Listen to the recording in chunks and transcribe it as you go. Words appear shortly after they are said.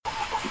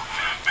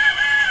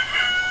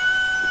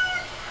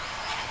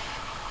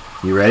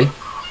You ready?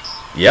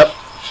 Yep.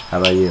 How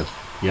about you?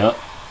 Yep.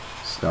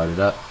 Start it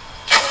up.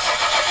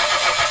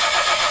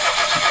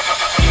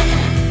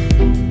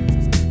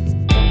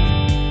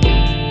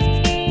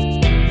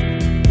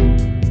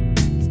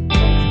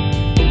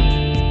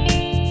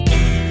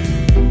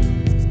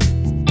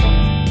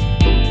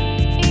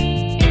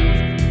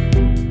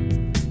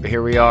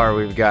 Here we are.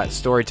 We've got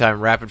Storytime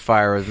Rapid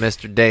Fire with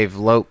Mr. Dave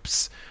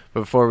Lopez.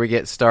 Before we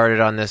get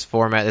started on this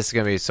format, this is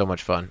going to be so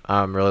much fun.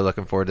 I'm really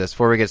looking forward to this.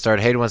 Before we get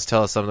started, Hayden wants to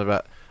tell us something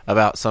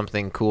about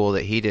something cool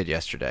that he did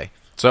yesterday.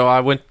 So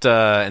I went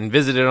and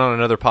visited on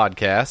another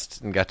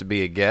podcast and got to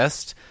be a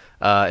guest.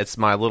 It's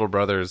my little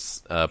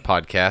brother's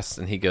podcast,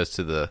 and he goes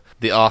to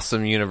the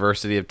awesome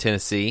University of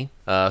Tennessee.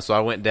 So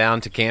I went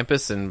down to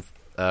campus and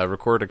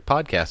recorded a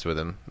podcast with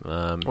him.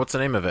 What's the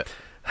name of it?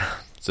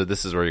 So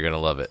this is where you're going to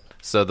love it.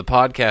 So the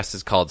podcast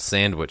is called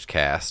Sandwich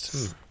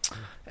Cast.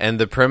 And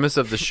the premise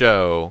of the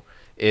show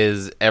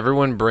is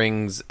everyone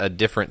brings a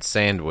different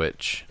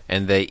sandwich,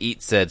 and they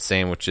eat said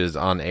sandwiches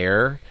on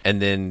air,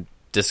 and then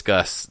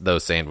discuss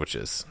those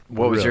sandwiches.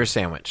 What was your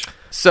sandwich?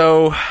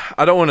 So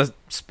I don't want to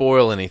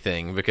spoil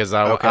anything because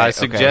I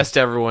suggest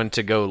everyone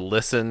to go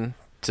listen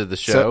to the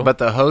show. But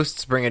the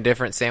hosts bring a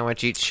different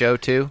sandwich each show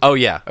too? Oh,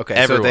 yeah. Okay,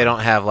 everyone. So they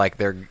don't have like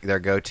their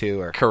go-to?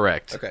 Or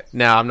Correct. Okay.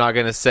 Now, I'm not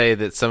going to say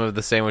that some of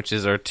the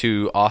sandwiches are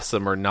too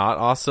awesome or not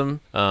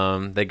awesome.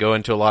 They go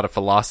into a lot of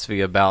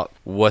philosophy about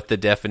what the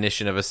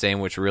definition of a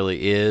sandwich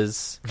really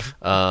is,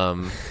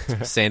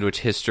 sandwich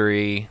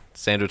history,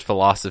 sandwich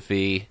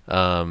philosophy.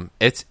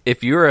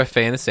 If you're a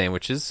fan of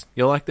sandwiches,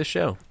 you'll like this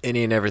show.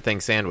 Any and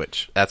everything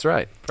sandwich. That's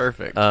right.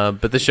 Perfect.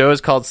 But the show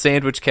is called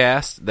Sandwich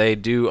Cast. They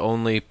do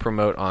only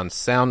promote on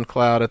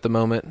SoundCloud at the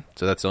moment,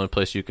 so that's the only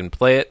place you can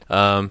play it.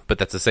 But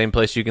that's the same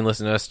place you can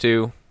listen to us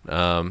too.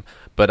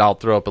 But I'll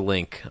throw up a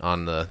link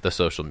on the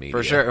social media.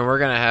 For sure, and we're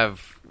going to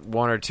have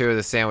one or two of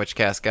the Sandwich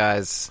Cast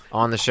guys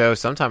on the show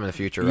sometime in the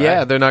future, right?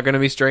 Yeah, they're not going to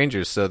be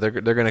strangers, so they're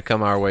going to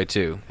come our way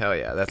too. Hell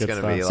yeah, that's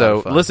going to be a lot So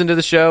of fun. listen to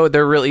the show.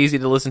 They're real easy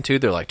to listen to.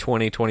 They're like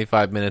 20,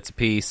 25 minutes a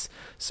piece,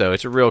 so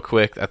it's real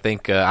quick. I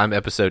think I'm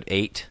episode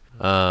 8.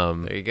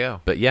 There you go.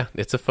 But yeah,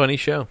 it's a funny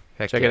show.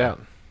 Check it out.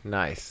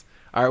 Nice.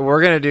 All right,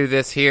 we're going to do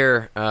this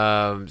here,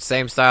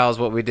 same style as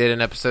what we did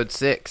in episode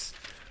 6,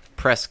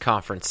 press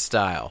conference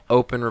style.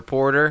 Open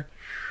reporter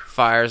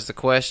fires the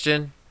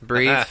question.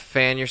 Breathe,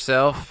 fan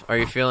yourself. Are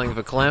you feeling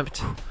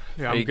verklempt?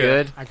 Yeah, Are I'm you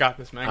good? I got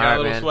this, man. I All got right, a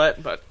little man.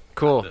 sweat, but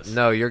Cool. got this.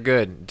 No, you're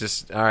good.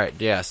 Just, all right,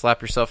 yeah, slap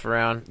yourself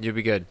around. You'll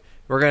be good.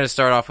 We're going to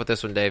start off with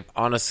this one, Dave.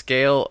 On a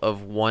scale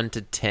of 1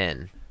 to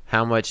 10,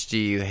 how much do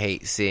you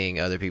hate seeing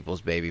other people's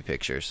baby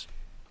pictures?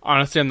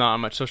 Honestly, I'm not on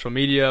much social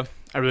media.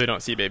 I really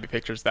don't see baby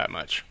pictures that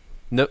much.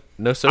 No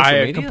social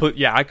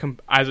media?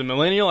 As a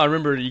millennial, I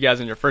remember you guys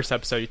in your first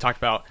episode, you talked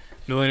about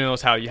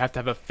millennials, how you have to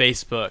have a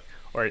Facebook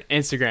or an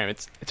Instagram.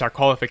 It's our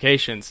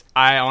qualifications.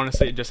 I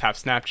honestly just have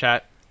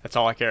Snapchat. That's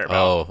all I care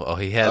about. Oh,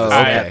 he has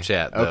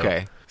Snapchat, though.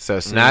 Okay. So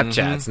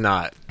Snapchat's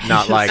not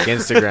like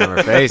Instagram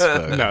or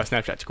Facebook. No,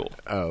 Snapchat's cool.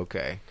 Oh,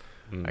 okay.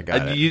 I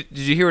got it. Did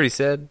you hear what he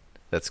said?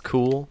 That's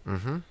cool.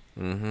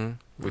 Mm-hmm.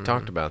 We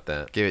talked about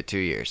that. Give it 2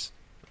 years.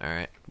 All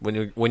right.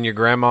 When your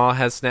grandma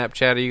has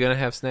Snapchat, are you going to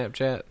have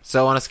Snapchat?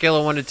 So on a scale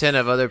of 1 to 10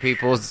 of other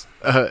people's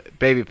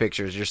baby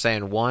pictures, you're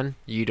saying 1?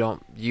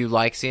 You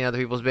like seeing other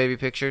people's baby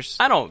pictures?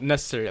 I don't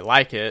necessarily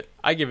like it.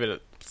 I give it a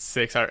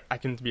 6. I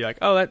can be like,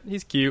 oh,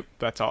 he's cute.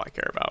 That's all I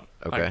care about.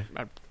 Okay.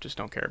 I just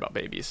don't care about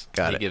babies.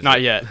 Got it.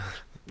 Not yet.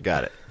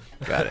 Got it.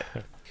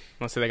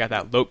 Unless they got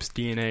that Lopez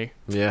DNA.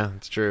 Yeah,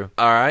 it's true.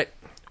 All right.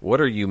 What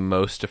are you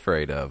most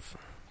afraid of?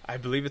 I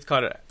believe it's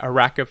called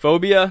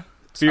arachnophobia.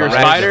 Fear of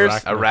spiders.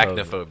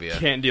 Arachnophobia.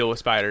 Can't deal with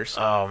spiders.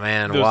 Oh,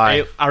 man, Those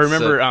why? I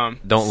remember...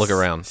 don't look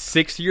around.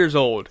 6 years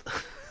old,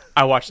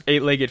 I watched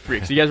 8-Legged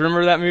Freaks. You guys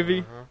remember that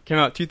movie? Came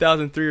out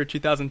 2003 or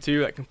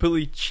 2002. That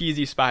completely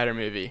cheesy spider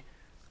movie.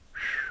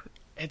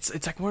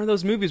 It's like one of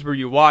those movies where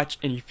you watch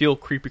and you feel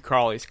creepy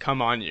crawlies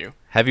come on you.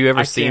 Have you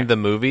ever seen the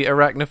movie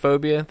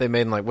Arachnophobia? They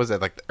made in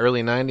the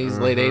early 90s,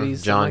 late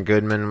 80s? John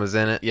Goodman was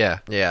in it. Yeah.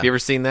 Yeah. Have you ever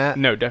seen that?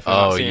 No,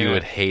 definitely not seen you it.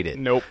 would hate it.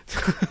 Nope.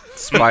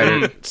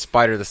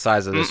 Spider the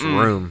size of this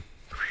room.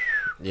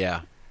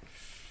 Yeah.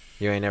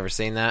 You ain't never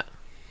seen that?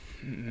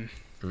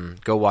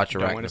 Go watch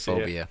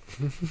Arachnophobia.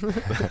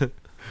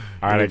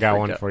 All right, I got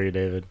one for you,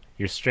 David.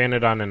 You're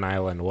stranded on an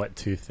island. What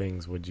 2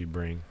 things would you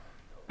bring?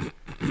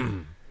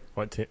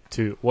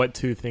 What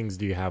two things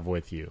do you have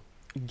with you?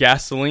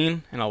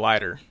 Gasoline and a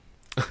lighter.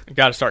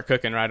 Got to start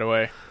cooking right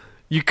away.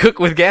 You cook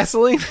with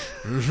gasoline?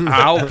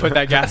 I'll put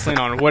that gasoline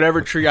on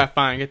whatever tree I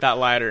find, get that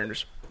lighter, and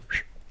just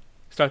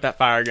start that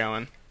fire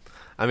going.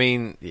 I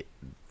mean...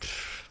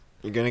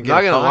 You're gonna get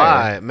not gonna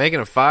fire. lie,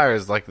 making a fire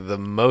is like the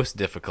most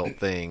difficult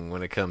thing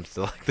when it comes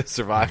to like the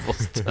survival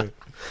stuff,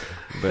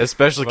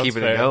 especially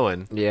keeping it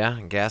going. Yeah,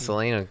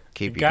 gasoline will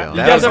keep you got- going.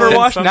 You guys ever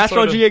watch some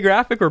National sort of-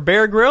 Geographic or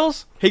Bear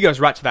Grylls? He goes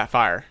right to that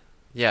fire.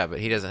 Yeah, but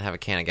he doesn't have a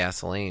can of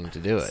gasoline to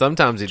do it.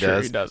 Sometimes he Sure,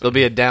 does. he doesn't. There'll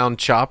be a down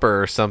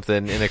chopper or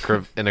something in a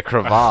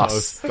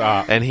crevasse,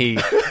 stop. and he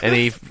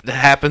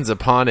happens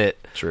upon it.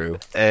 True.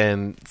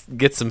 And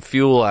gets some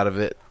fuel out of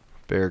it.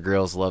 Bear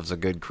Grylls loves a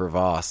good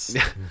crevasse.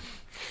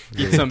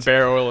 Eat some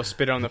bear oil or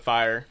spit on the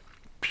fire.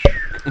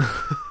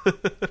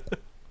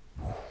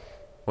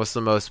 What's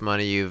the most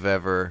money you've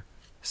ever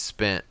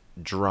spent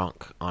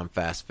drunk on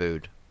fast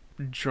food?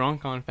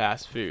 Drunk on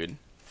fast food.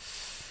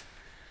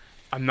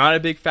 I'm not a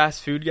big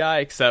fast food guy,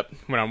 except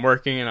when I'm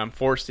working and I'm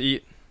forced to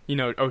eat.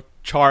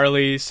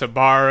 Charlie's,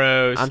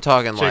 Sbarro's, I'm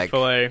talking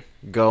Chick-fil-A. like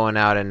going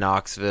out in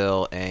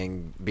Knoxville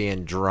and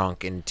being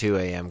drunk in 2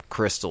 a.m.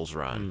 Crystals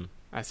run.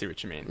 I see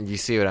what you mean. You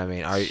see what I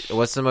mean?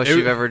 What's the most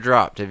you've ever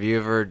dropped? Have you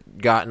ever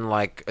gotten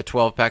like a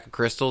 12-pack of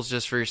Crystals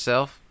just for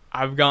yourself?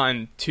 I've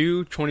gotten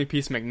 2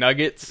 20-piece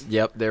McNuggets.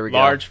 Yep, there we go.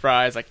 Large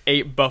fries, like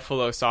 8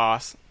 buffalo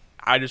sauce.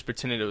 I just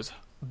pretended it was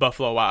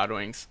Buffalo Wild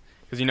Wings.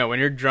 Because, when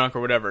you're drunk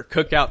or whatever,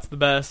 Cookout's the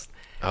best.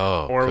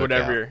 Oh, or Cookout.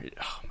 whatever.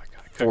 Oh, my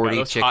God. Cookout, 40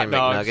 those chicken hot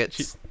dogs.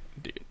 McNuggets.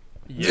 Dude,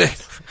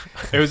 yes.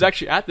 It was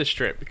actually at the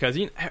Strip because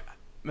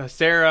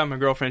Sarah, my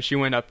girlfriend, she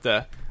went up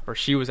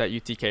she was at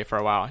UTK for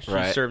a while. She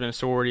served in a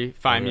sorority,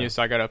 FIMU,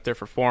 so I got up there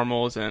for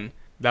formals, and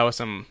that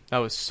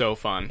was so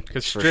fun.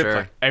 Because Strip,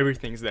 like,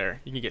 everything's there.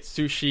 You can get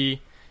sushi,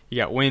 you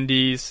got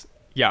Wendy's,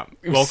 Welcome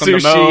to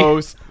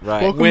Moe's.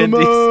 Right. Welcome Wendy's.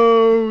 to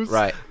Moe's.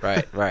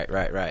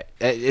 Right.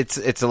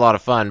 It's a lot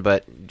of fun,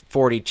 but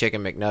 40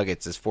 chicken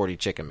McNuggets is 40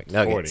 chicken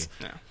McNuggets. 40.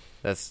 No.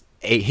 That's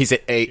 8. He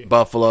said 8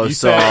 buffalo You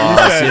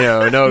sauce.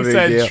 said- no You big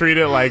said deal. treat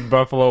it like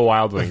Buffalo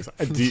Wild Wings.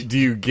 Do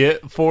you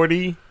get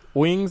 40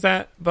 wings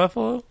at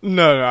Buffalo?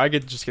 No, I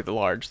just get the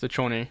large, the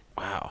 20.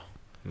 Wow.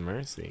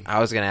 Mercy. I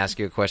was going to ask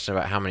you a question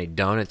about how many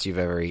donuts you've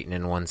ever eaten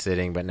in one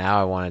sitting, but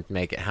now I want to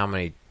make it how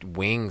many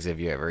wings have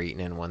you ever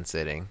eaten in one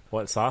sitting?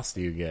 What sauce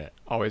do you get?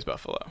 Always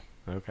Buffalo.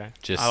 Okay.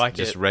 Just I like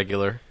just it.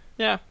 regular.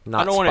 Yeah.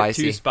 Not I don't want it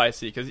spicy? too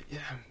spicy because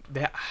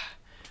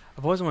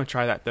I've always wanted to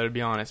try that, though, to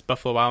be honest.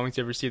 Buffalo Wild Wings,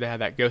 you ever see they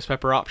had that ghost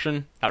pepper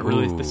option? That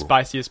really is the Ooh.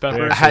 spiciest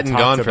pepper. Yeah. I hadn't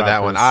talked gone for about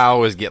that one. this. I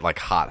always get like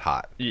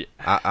hot. Yeah.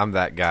 I'm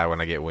that guy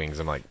when I get wings.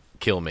 I'm like,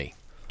 kill me.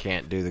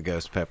 Can't do the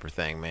ghost pepper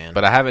thing, man.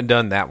 But I haven't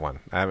done that one.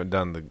 I haven't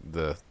done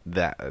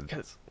that.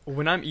 Because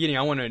when I'm eating,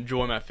 I want to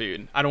enjoy my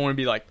food. I don't want to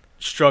be like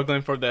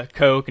struggling for the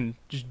Coke and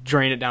just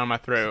drain it down my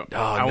throat. Oh,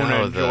 I want to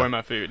no, enjoy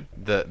my food.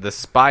 The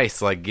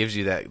spice like gives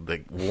you that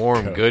like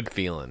warm, Coke. good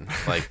feeling.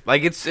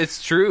 Like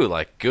it's true.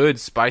 Like good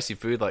spicy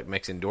food like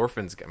makes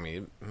endorphins. I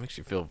mean, it makes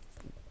you feel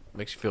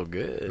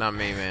good. Not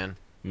me, man.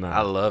 No,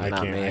 I love it.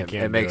 Not me. I It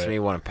can't makes do me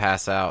want to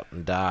pass out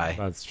and die.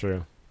 That's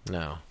true.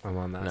 No. I'm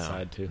on that No.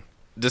 side too.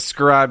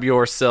 Describe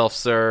yourself,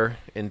 sir,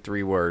 in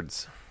 3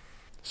 words.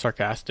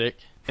 Sarcastic,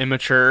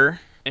 immature,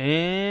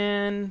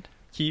 and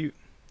cute.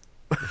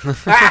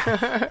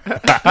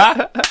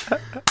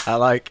 I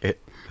like it.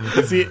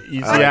 You see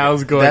how I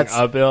was going That's-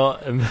 uphill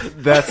and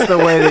That's the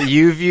way that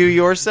you view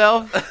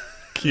yourself?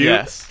 cute.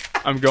 Yes.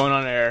 I'm going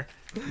on air.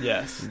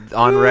 Yes.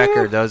 On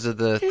record, those are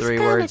the 3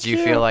 words you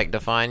feel like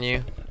define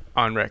you?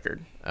 On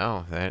record.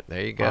 Oh, there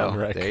you go. On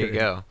record. There you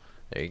go.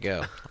 There you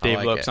go. I Dave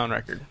like Lopez it. on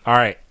record. All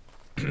right,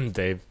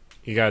 Dave,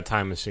 you got a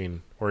time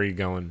machine. Where are you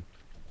going?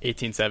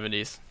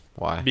 1870s.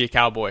 Why? Be a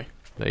cowboy.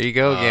 There you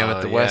go again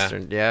with the yeah.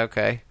 Western. Yeah,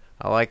 okay.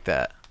 I like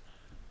that.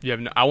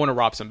 I want to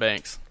rob some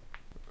banks.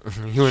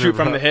 You wanna Shoot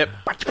from ro- the hip.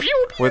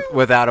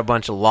 without a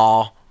bunch of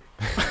law.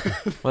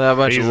 Without a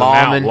bunch He's of an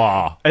lawmen.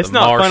 outlaw. It's The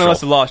not fun marshal. unless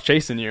the law's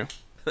chasing you.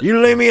 You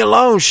leave me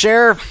alone,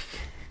 Sheriff.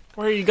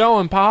 Where are you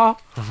going, Pa?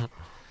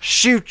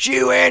 Shoot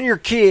you and your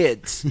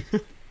kids.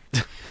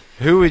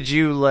 Who would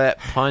you let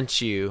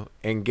punch you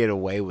and get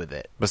away with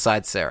it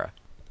besides Sarah?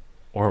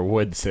 Or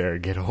would Sarah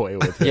get away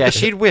with it? Yeah,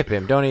 she'd whip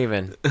him. Don't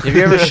even. Have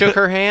you ever shook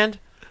her hand?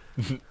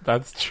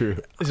 That's true.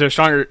 Is it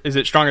stronger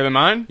than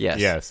mine? Yes.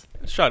 Yes.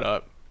 Shut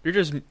up. You're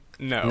just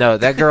no. No,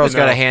 that girl's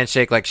got No. a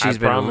handshake like I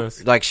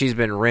promise. she's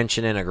been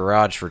wrenching in a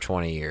garage for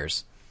 20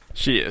 years.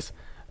 She is.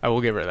 I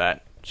will give her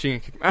that. She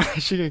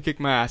can kick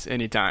my ass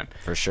anytime.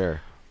 For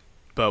sure.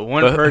 But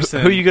one But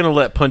person who are you going to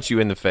let punch you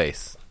in the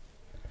face?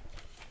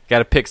 Got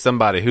to pick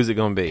somebody. Who's it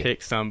going to be?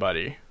 pick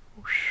somebody.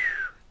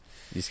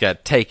 You just got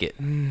to take it.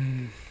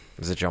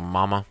 Is it your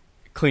mama?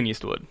 Clint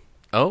Eastwood.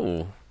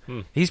 Oh.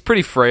 He's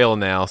pretty frail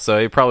now, so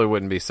he probably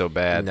wouldn't be so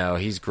bad. No,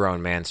 he's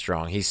grown man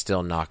strong. He's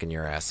still knocking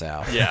your ass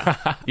out. Yeah.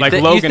 You Like thi-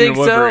 you Logan think and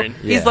Wolverine. So?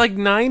 Yeah. He's like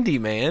 90,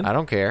 man. I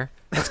don't care.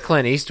 That's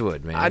Clint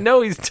Eastwood, man. I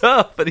know he's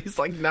tough, but he's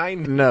like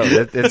 90. No,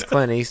 it's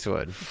Clint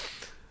Eastwood.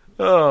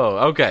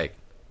 Oh, okay.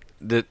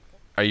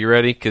 Are you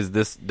ready? Because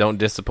this don't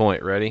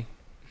disappoint. Ready?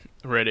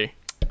 Ready.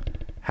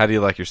 How do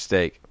you like your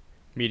steak?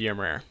 Medium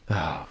rare.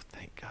 Oh,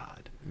 thank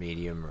God.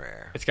 Medium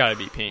rare. It's got to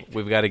be pink.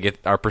 We've got to get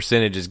our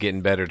percentage is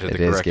getting better to It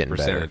the is correct getting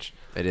percentage.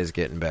 better. It is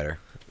getting better.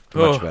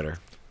 Oh. Much better.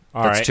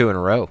 All That's right. 2 in a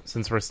row.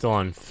 Since we're still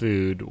on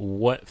food,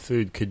 what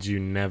food could you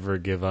never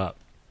give up?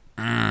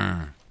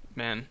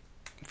 Man.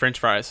 French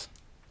fries.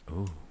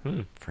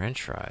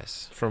 French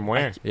fries. From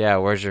where? Yeah,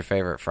 where's your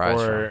favorite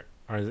fries or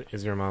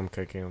is your mom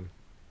cooking them?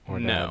 Or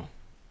No. Dad?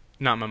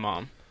 Not my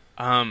mom.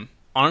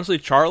 Honestly,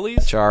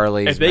 Charlie's.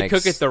 Charlie's. If they makes,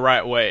 cook it the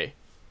right way,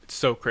 it's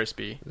so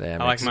crispy. Yeah, I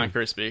like makes mine some-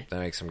 crispy. that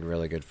makes some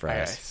really good fries.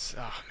 Yes.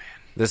 Oh, man.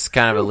 This is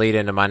kind of a lead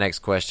into my next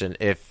question.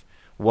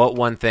 What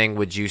one thing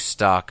would you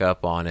stock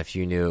up on if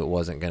you knew it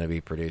wasn't going to be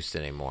produced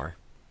anymore?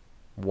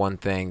 one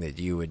thing that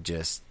you would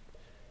just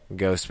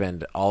go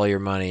spend all your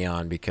money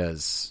on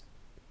because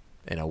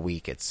in a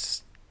week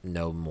it's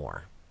no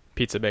more?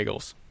 Pizza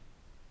bagels.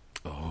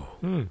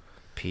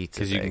 Pizza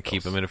Because you can bagels.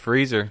 keep them in a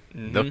freezer.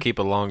 Mhm. They'll keep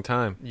a long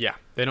time. Yeah,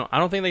 they don't. I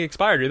don't think they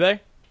expire, do they?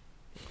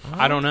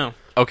 I don't know.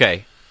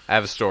 Okay, I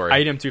have a story. I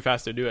eat them too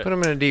fast to do it. Put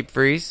them in a deep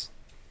freeze.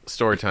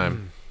 Story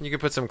time. You could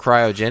put some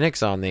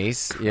cryogenics on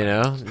these,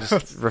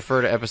 Just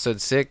refer to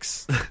episode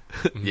 6.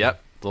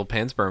 Yep, little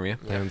panspermia.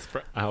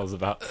 I was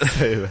about to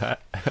say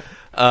that.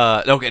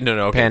 Okay,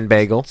 no, okay. Pan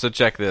bagel. So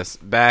check this.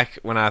 Back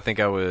when I think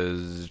I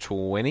was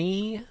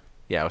 20,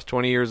 I was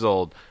 20 years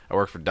old. I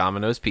worked for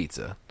Domino's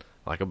Pizza,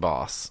 like a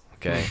boss,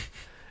 okay,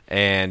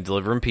 and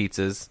delivering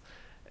pizzas.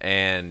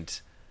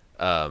 And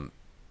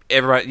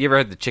everybody, you ever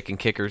had the chicken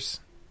kickers?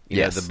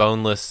 Yes. The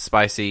boneless,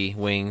 spicy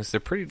wings.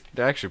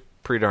 They're actually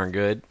pretty darn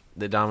good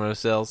that Domino's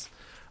sells.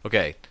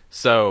 Okay,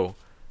 so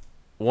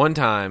one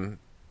time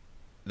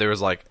there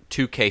was like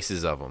 2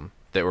 cases of them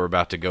that were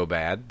about to go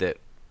bad. That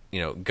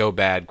go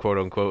bad, quote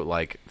unquote,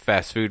 like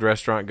fast food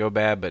restaurant go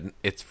bad, but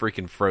it's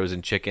freaking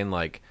frozen chicken.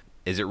 Like,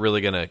 is it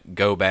really gonna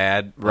go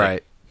bad?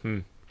 Right.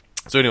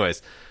 So,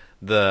 anyways,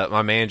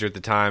 my manager at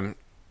the time,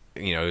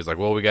 he was like,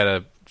 "Well, we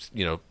gotta,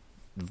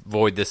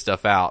 void this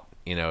stuff out.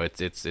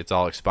 It's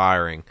all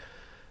expiring."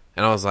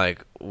 And I was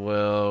like,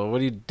 "Well,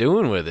 what are you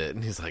doing with it?"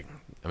 And he's like,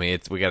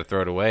 we got to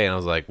throw it away." And I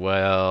was like,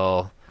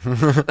 "Well,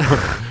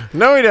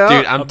 No, we don't.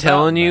 dude, I'm About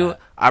telling you, that.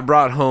 I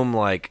brought home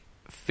like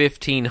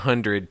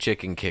 1,500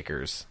 chicken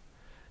kickers,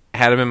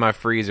 had them in my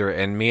freezer,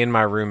 and me and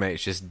my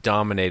roommates just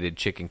dominated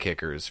chicken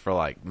kickers for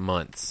like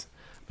months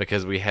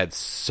because we had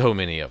so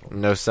many of them.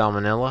 No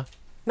salmonella?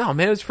 No,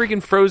 man, it was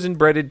freaking frozen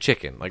breaded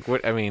chicken. Like,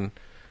 what? I mean,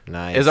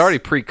 Nice. it was already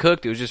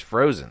pre-cooked. It was just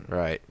frozen.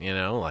 Right.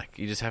 Like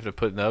you just have to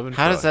put it in the oven.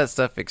 How for, does that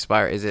stuff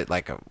expire? Is it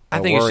like I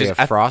a think it's worry just-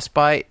 of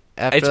frostbite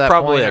after It's that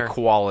probably point, a or-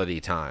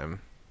 quality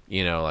time.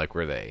 Like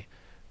where they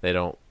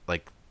don't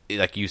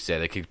like you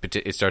said,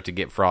 it start to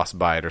get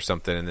frostbite or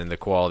something, and then the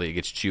quality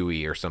gets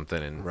chewy or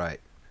something. And Right.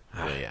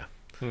 yeah.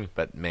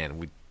 But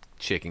man,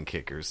 chicken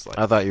kickers. Like,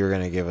 I thought you were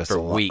going to give us For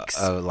a weeks.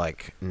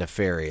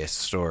 nefarious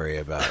story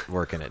about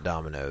working at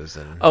Domino's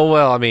and oh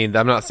well, I mean,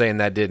 I'm not saying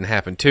that didn't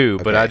happen too,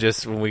 but Okay. I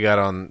just when we got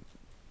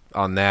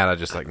on that, I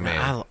just like,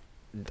 man,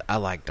 I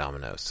like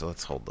Domino's, so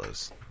let's hold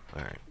those.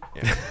 All right.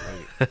 Yeah.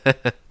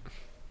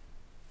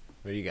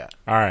 What do you got?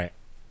 All right.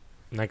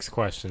 Next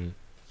question.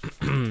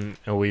 And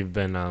we've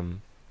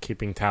been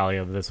keeping tally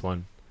of this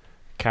one.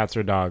 Cats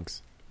or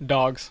dogs?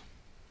 Dogs.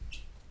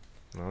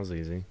 That was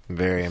easy.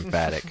 Very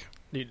emphatic.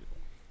 Dude.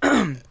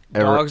 Ever-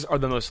 Dogs are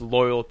the most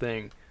loyal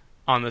thing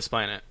on this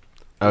planet.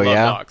 I Oh, love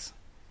yeah? dogs.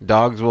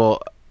 Dogs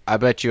will. I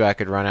bet you I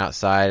could run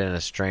outside and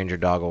a stranger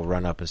dog will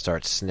run up and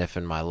start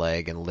sniffing my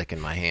leg and licking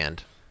my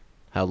hand.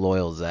 How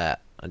loyal is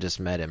that? I just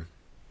met him.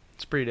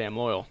 It's pretty damn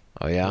loyal.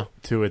 Oh yeah.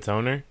 To its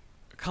owner?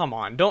 Come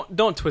on,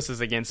 don't twist this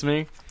against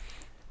me.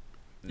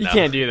 You No.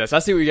 can't do this. I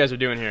see what you guys are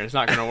doing here. It's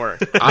not going to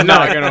work. I'm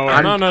not going to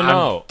work.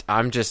 No.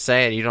 I'm just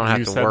saying you don't have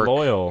You to said work.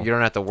 loyal. You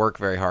don't have to work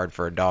very hard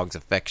for a dog's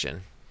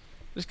affection,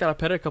 Just got to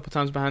pet it a couple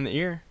times behind the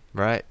ear.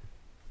 right?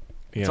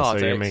 Yeah, all so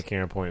it you're takes. making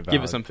your point valid.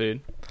 Give it some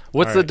food.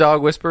 what's All the right.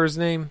 dog whisperer's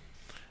name?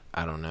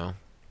 I don't know.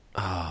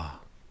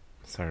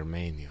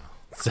 Sarmania.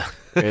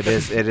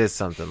 It is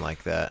something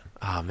like that.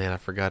 Oh man, I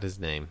forgot his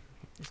name.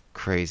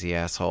 Crazy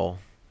asshole.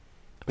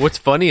 What's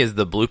funny is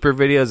the blooper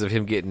videos of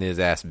him getting his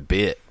ass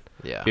bit.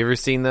 Yeah. You ever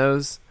seen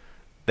those?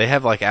 They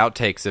have like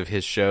outtakes of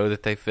his show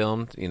that they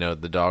filmed,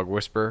 the dog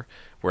whisperer,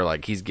 where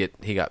like he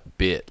got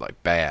bit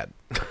like bad.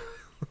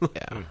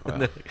 Yeah.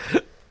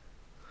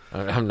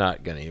 Well, I'm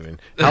not gonna even.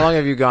 How long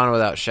have you gone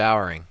without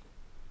showering?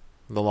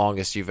 The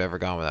longest you've ever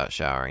gone without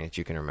showering that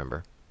you can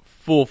remember?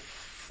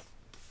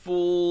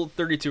 Full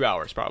 32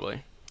 hours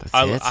probably. That's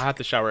I it? have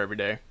to shower every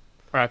day,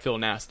 or I feel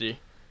nasty.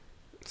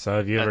 So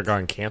have you ever That's-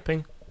 gone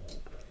camping?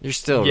 You're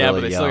still yeah, really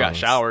but they still young. got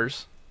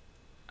showers.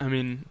 I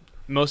mean,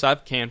 most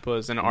I've camped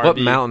was in an RV. What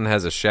mountain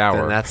has a shower?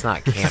 Then that's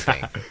not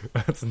camping.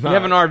 That's You not.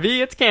 have an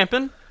RV? It's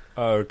camping.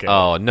 Oh, okay.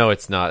 Oh no,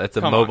 it's not. It's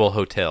a Come mobile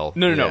hotel.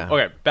 No. Yeah.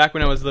 Okay, back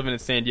when I was living in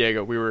San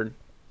Diego,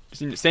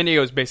 San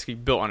Diego is basically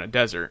built on a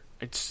desert.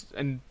 It's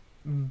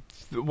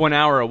 1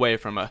 hour away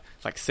from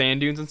like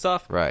sand dunes and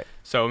stuff. Right.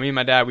 So me and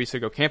my dad, we used to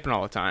go camping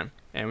all the time,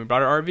 and we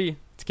brought our RV.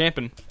 It's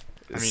camping.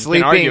 I mean,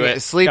 can't argue it. Got a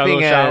Sleeping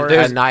little shower,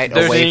 a night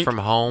there's away sink, from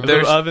home. a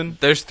little oven.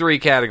 There's 3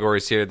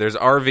 categories here. There's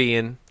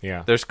RVing,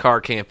 Yeah. there's car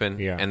camping,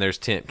 Yeah. and there's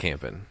tent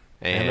camping.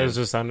 And there's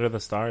just under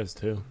the stars,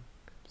 too.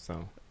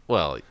 So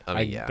well, I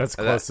mean, yeah, that's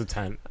close to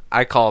tent.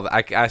 I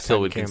still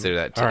would camp. consider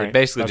that All right,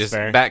 basically that's just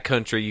fair.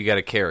 backcountry. You got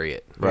to carry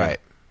it, Right.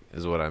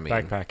 is what I mean.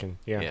 Backpacking.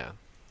 Yeah.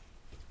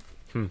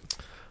 Yeah.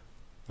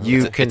 You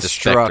It's a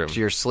construct spectrum.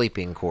 your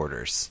sleeping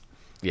quarters.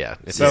 Yeah.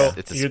 It's So a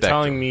you're spectrum.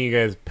 telling me you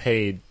guys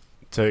paid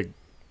to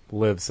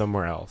live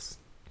somewhere else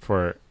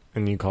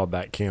and you called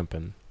that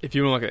camping? If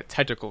you want to look at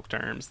technical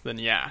terms, then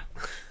yeah,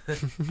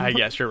 I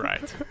guess you're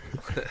right.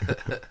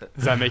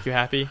 Does that make you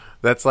happy?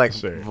 That's like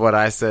Sure. what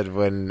I said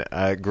when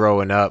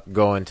growing up,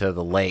 going to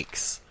the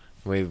lakes.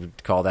 We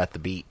would call that the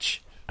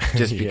beach.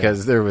 just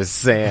because there was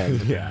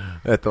sand Yeah.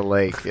 at the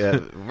lake.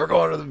 We're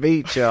going to the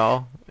beach,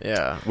 y'all.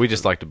 Yeah, We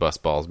just like to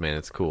bust balls, man.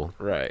 It's cool.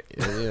 right.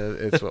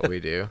 It's what we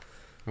do.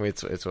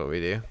 It's what we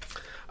do.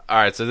 All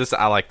right, so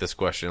I like this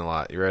question a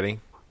lot. You ready?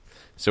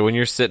 So when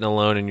you're sitting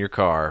alone in your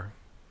car,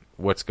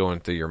 what's going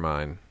through your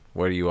mind?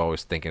 What are you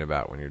always thinking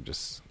about when you're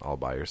just all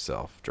by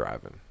yourself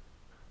driving?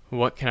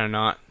 What can I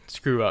not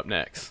screw up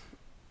next?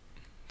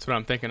 That's what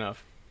I'm thinking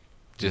of.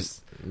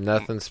 Just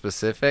Nothing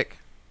specific.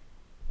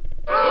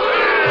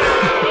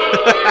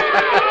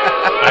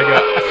 I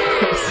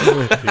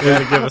got. You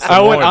gotta give us some I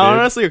more, would dude.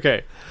 honestly,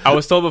 okay. I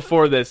was told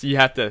before this, you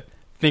have to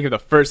think of the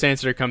first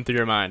answer to come through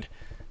your mind.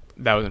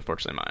 That was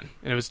unfortunately mine,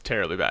 and it was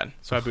terribly bad.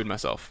 So I booed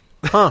myself.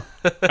 Huh.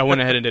 I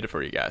went ahead and did it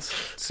for you guys.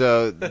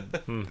 So,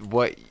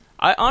 what?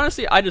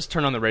 I just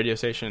turn on the radio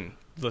station,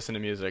 listen to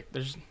music.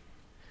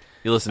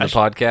 you listen to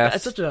podcasts?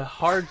 That's such a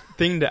hard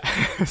thing to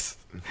ask.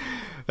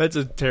 That's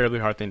a terribly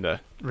hard thing to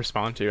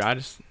respond to. I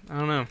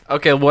don't know.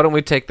 Okay, why don't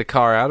we take the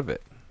car out of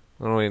it?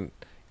 Why don't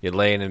you're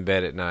laying in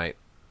bed at night?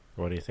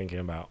 What are you thinking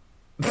about?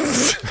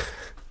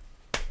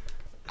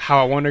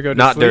 How I want to go to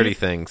Not sleep? dirty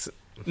things.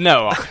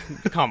 No,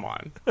 come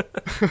on.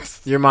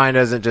 Your mind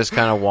doesn't just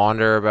kind of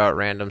wander about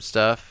random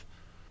stuff.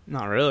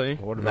 Not really.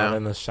 What about No.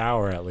 in the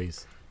shower at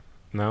least?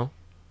 No?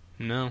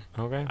 No.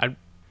 Okay.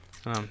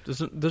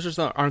 Those just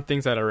aren't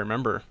things that I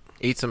remember.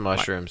 Eat some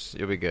mushrooms.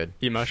 You'll be good.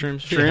 Eat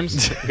mushrooms?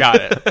 Shrooms? Got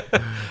it.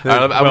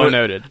 I'm Well gonna,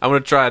 noted. I'm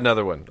going to try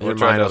another one. I'm Your gonna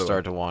try mind will another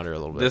start one. to wander a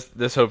little bit.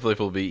 This hopefully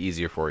will be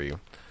easier for you.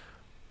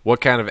 What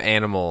kind of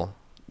animal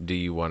do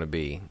you want to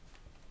be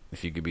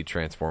if you could be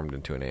transformed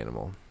into an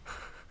animal?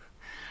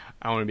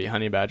 I want to be a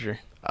honey badger.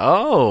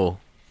 Oh.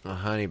 A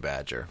honey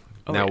badger.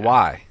 Oh, Now yeah.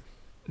 why?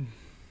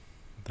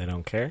 They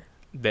don't care?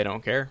 They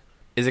don't care.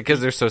 Is it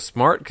because they're so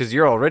smart? Because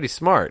you're already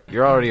smart.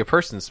 You're already a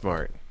person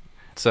smart.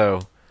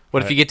 So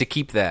what if you get to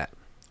keep that?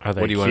 Are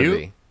they What do you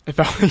cute? want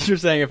to be? You're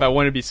saying if I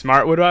want to be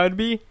smart, what I would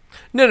be?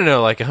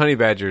 No. Like a honey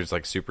badger is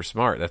like super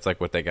smart. That's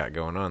like what they got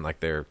going on. Like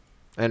they're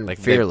And Like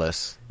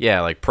fearless.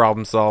 like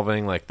problem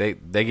solving. Like they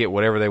get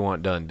whatever they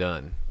want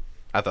done.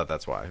 I thought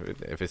that's why.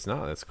 If it's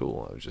not, that's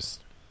cool. I was just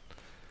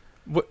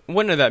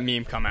When did that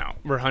meme come out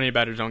where honey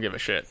badgers don't give a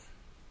shit?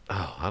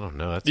 I don't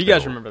know. That's You been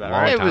guys a remember that,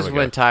 long right? It time was ago.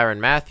 when Tyrann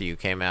Mathieu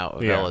came out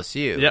with Yeah.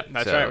 LSU. Yep,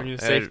 that's So, right. When you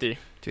was safety.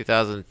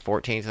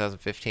 2014,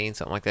 2015,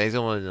 something like that. He's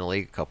only been in the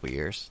league a couple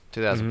years.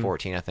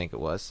 2014, I think it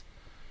was.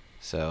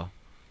 So,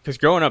 Because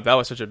growing up, that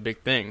was such a big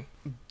thing.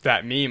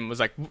 That meme was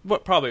like, it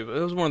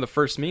was one of the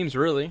first memes,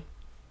 really.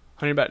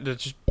 Honey badger,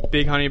 just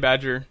big honey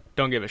badger,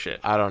 don't give a shit.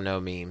 I don't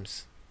know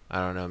memes. I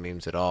don't know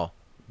memes at all.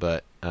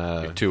 But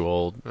You're too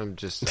old.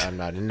 I'm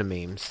not into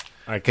memes.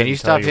 I Can you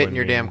couldn't tell stop hitting when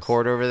your damn memes-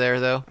 cord over there,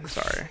 though? I'm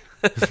sorry.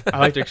 I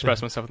like to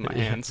express myself with my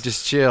hands.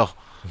 Just chill.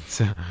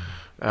 So,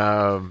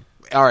 all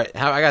right,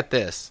 I got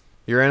this.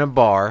 You're in a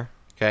bar,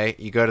 okay?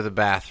 You go to the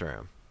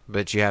bathroom,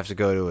 but you have to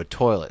go to a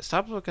toilet.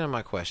 Stop looking at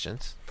my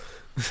questions,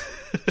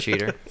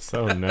 cheater.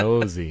 So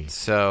nosy.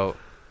 So,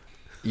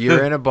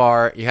 you're in a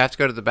bar. You have to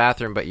go to the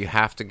bathroom, but you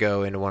have to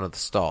go into one of the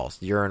stalls.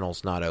 The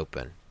urinal's not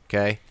open,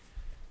 okay?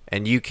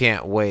 And you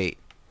can't wait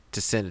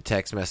to send a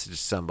text message to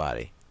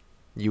somebody.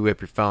 You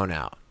whip your phone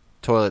out.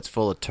 Toilet's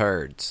full of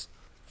turds.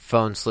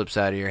 Phone slips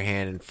out of your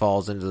hand and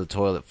falls into the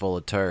toilet full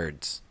of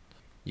turds.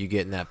 You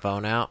getting that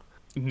phone out?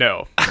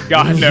 No.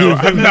 God, no.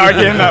 I'm not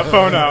getting that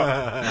phone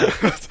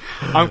out.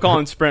 I'm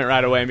calling Sprint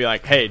right away and be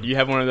like, hey, do you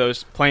have one of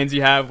those plans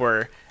you have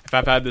where if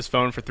I've had this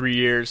phone for 3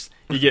 years,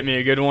 you get me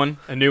a good one,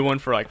 a new one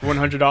for like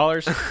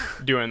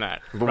 $100? Doing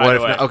that But right what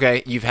away. if?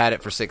 Okay, you've had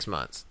it for 6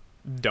 months.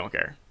 Don't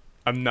care.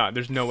 I'm not.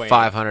 There's no way.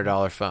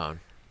 $500 phone.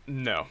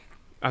 No.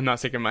 I'm not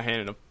sticking my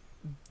hand in a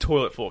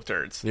toilet full of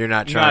turds. You're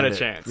not trying. Not a to,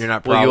 chance. You're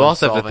not. Well, you problem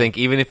also have to solving. think,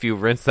 even if you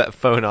rinse that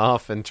phone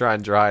off and try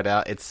and dry it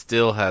out, it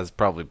still has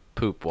probably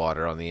poop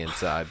water on the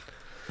inside.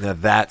 Now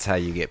that's how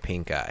you get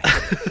pink eye.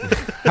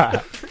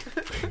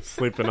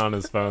 Sleeping on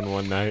his phone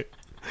one night.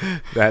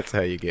 That's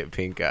how you get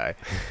pink eye.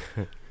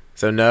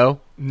 So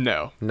no,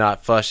 No.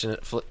 not fishing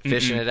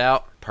it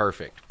out.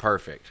 Perfect.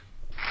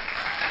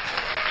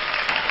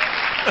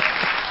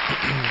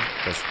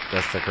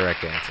 That's the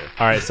correct answer.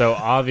 All right, so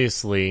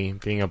obviously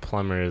being a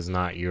plumber is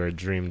not your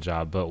dream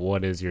job, but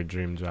what is your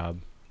dream job?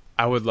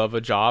 I would love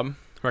a job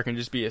where I can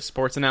just be a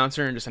sports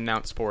announcer and just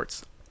announce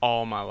sports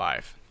all my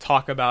life.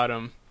 Talk about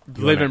them,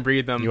 live and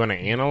breathe them, You want to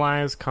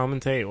analyze,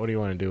 commentate? What do you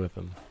want to do with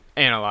them?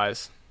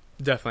 analyze.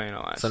 Definitely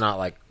analyze. So not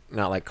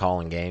like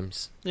calling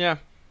games, Yeah.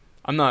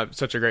 I'm not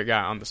such a great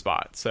guy on the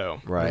spot,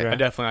 so right? Okay. I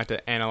definitely like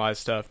to analyze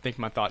stuff, think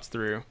my thoughts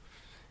through,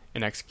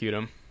 and execute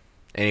them.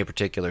 Any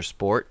particular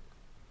sport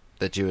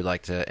that you would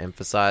like to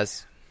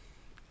emphasize?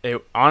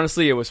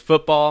 Honestly, it was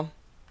football.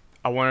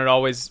 I would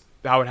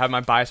have my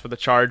bias with the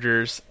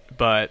Chargers,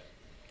 but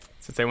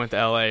since they went to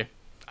LA, I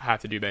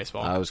have to do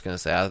baseball. I was gonna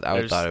say I would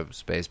There's- thought it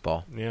was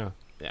baseball. Yeah.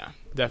 Yeah,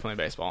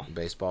 definitely baseball.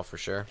 Baseball for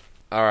sure.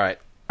 All right.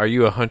 Are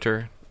you a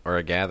hunter or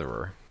a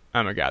gatherer?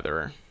 I'm a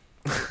gatherer.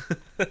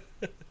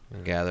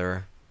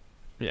 Gatherer.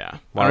 Yeah.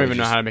 Why I don't would even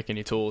you know s- how to make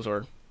any tools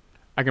or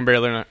I can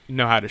barely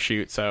know how to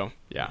shoot, so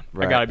yeah,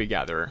 Right. I gotta be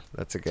gatherer.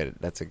 That's a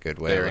good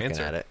way Fair of looking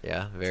answer. at it.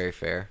 Yeah, very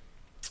fair.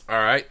 All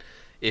right.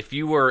 If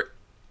you were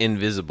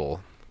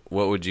invisible,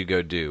 what would you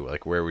go do?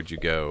 Like, where would you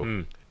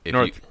go?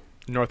 If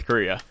North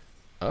Korea.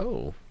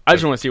 Oh. I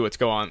just want to see what's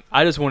going on.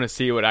 I just want to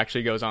see what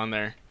actually goes on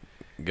there.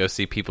 Go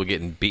see people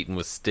getting beaten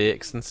with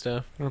sticks and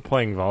stuff? We're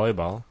playing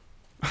volleyball.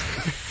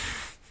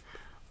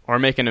 Or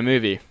making a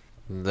movie.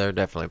 They're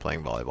definitely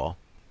playing volleyball.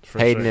 For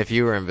Hayden, sure. if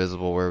you were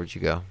invisible, where would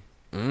you go?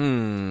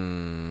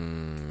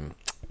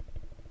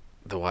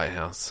 The White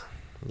House.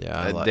 Yeah,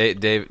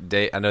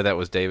 I know that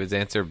was David's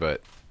answer,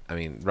 but I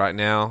mean, right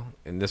now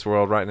in this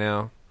world, right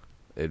now,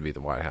 it'd be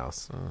the White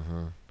House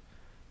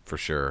for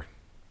sure.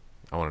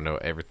 I want to know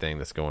everything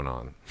that's going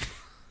on.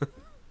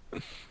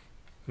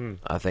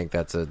 I think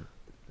that's a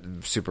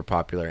super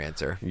popular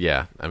answer.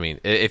 Yeah, I mean,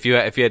 if you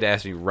had to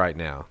ask me right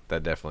now,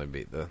 that'd definitely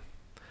be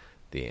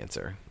the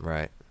answer.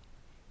 Right.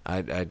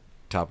 I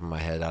top of my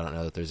head, I don't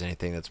know that there's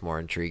anything that's more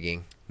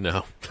intriguing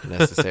No,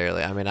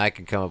 necessarily. I mean, I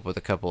could come up with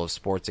a couple of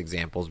sports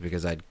examples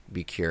because I'd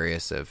be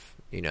curious of,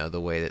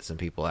 the way that some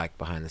people act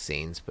behind the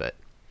scenes, but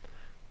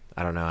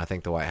I don't know. I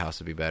think the White House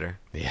would be better.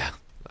 yeah,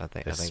 I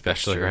think that's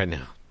especially true. right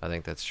now. I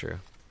think that's true.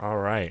 All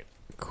right.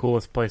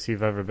 Coolest place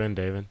you've ever been,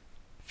 David?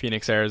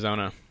 Phoenix,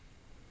 Arizona.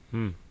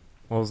 What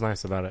was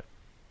nice about it?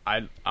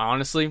 I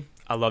honestly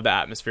love the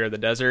atmosphere of the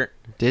desert.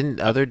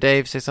 Didn't other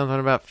Dave say something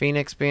about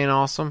Phoenix being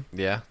awesome?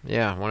 Yeah,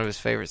 Yeah, one of his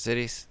favorite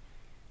cities.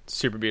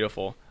 Super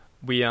beautiful.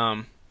 We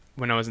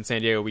when I was in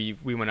San Diego, we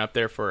went up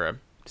there to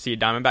see a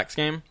Diamondbacks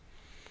game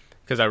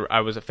because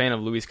I was a fan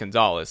of Luis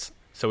Gonzalez.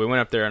 So we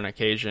went up there on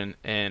occasion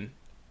and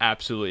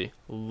absolutely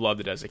loved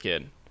it as a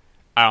kid.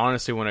 I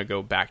honestly want to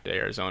go back to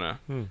Arizona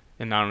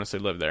and honestly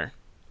live there.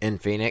 In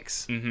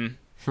Phoenix?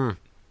 Mm-hmm.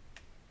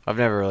 I've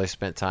never really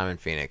spent time in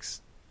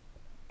Phoenix,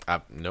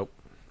 nope.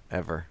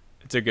 ever.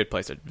 It's a good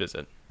place to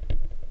visit.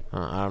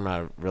 I'm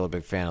not a really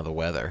big fan of the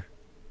weather,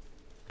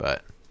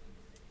 but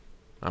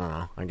I don't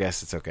know. I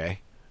guess it's okay.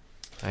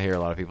 I hear a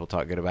lot of people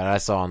talk good about it. I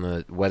saw on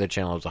the Weather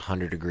Channel it was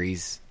 100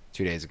 degrees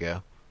 2 days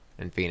ago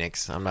in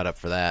Phoenix. I'm not up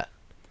for that.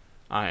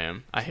 I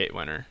am. I hate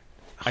winter.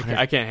 I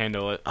can't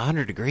handle it.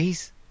 100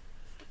 degrees?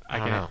 I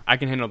don't can know. I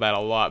can handle that a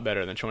lot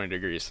better than 20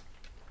 degrees.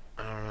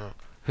 I don't know.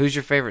 Who's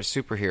your favorite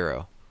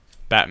superhero?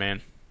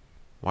 Batman.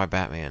 Why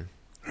Batman?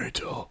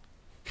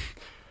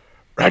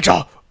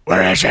 Rachel,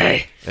 where is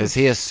she? Is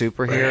he a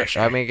superhero?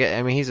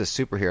 I mean, he's a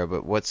superhero,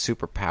 but what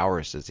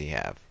superpowers does he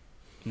have?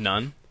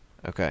 None.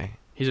 Okay.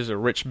 He's just a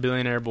rich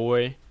billionaire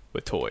boy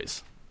with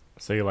toys.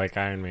 So you like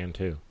Iron Man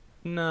too?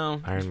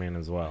 No. Iron Man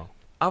as well.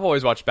 I've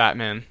always watched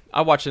Batman.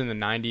 I watched it in the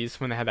 90s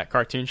when they had that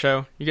cartoon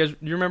show. You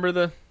remember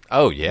the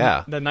Oh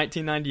yeah,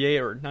 1998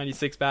 or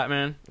 96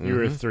 Batman? You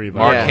were 3, but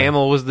Mark Yeah.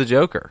 Hamill was the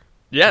Joker.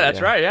 Yeah, that's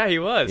Yeah. right. Yeah, he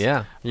was.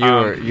 Yeah,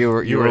 You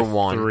were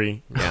one.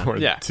 3 Yeah. or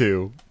Yeah.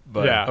 2.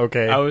 But yeah.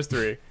 okay. I was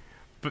 3.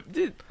 But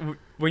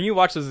when you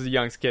watch those as a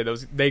young kid,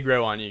 they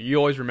grow on you. You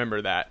always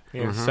remember that.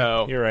 Yeah.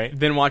 So You're right.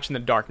 Then watching the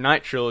Dark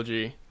Knight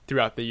trilogy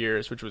throughout the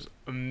years, which was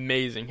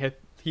amazing.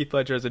 Heath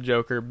Ledger as a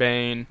Joker,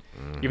 Bane,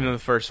 even though the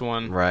first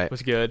one Right.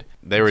 was good.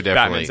 they were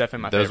Batman's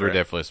definitely my those were favorite.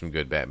 definitely some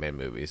good Batman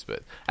movies.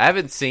 But I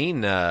haven't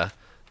seen the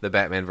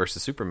Batman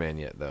versus Superman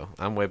yet, though.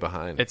 I'm way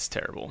behind. It's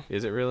terrible.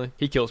 Is it really?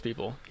 He kills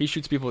people. He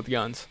shoots people with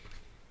guns.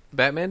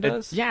 Batman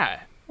does? Yeah.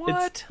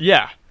 What?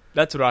 Yeah.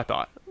 That's what I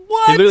thought.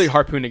 What? He literally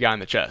harpooned a guy in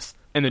the chest,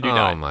 and the dude Oh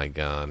died. my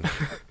god,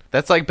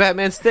 that's like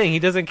Batman's thing. He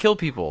doesn't kill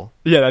people.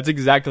 Yeah, that's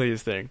exactly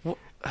his thing.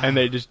 And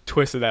they just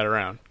twisted that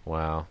around.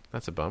 Wow,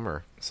 that's a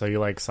bummer. So you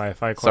like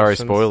sci-fi questions? Sorry,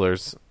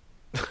 spoilers.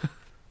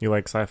 You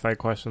like sci-fi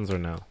questions or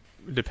no?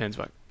 Depends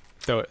what.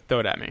 Throw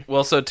it at me.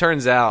 Well, so it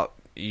turns out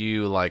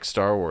you like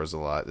Star Wars a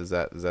lot. Is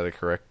that a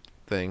correct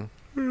thing?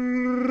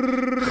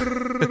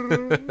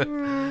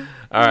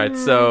 All right,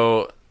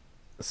 so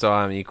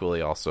I'm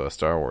equally also a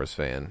Star Wars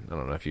fan. I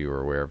don't know if you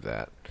were aware of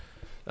that.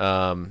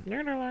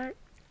 Nerd alert.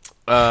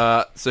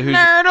 So who's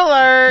Nerd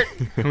alert!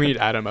 We need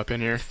Adam up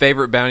in here.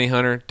 favorite bounty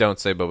hunter? Don't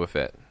say Boba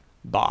Fett.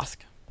 Bosk.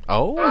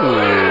 Oh,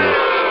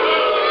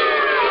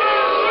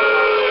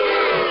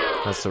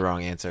 That's the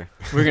wrong answer.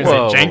 We're going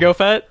Whoa. to say Jango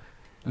Fett?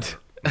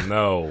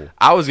 No.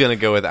 I was gonna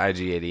go with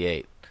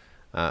IG-88.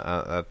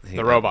 The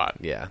robot.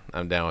 Yeah,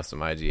 I'm down with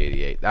some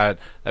IG-88.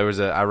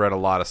 I read a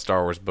lot of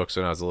Star Wars books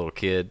when I was a little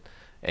kid,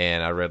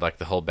 and I read like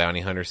the whole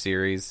Bounty Hunter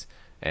series,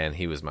 and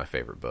he was my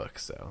favorite book.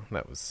 So I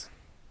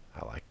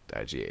liked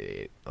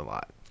IG-88 a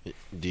lot.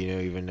 Do you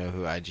even know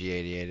who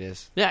IG-88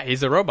 is? Yeah,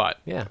 he's a robot.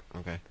 Yeah,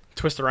 Okay.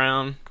 Twist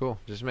around. Cool.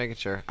 Just making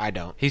sure. I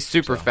don't. he's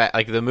super fat.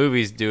 Like the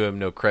movies do him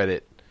no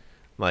credit.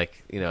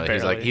 Like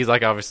Barely. he's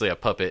like obviously a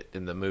puppet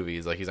in the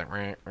movies. Like he's like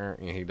 "Rah, rah,"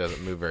 and he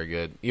doesn't move very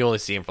good. You only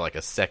see him for like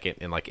a second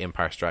in like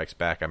Empire Strikes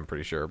Back. I'm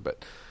pretty sure,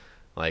 but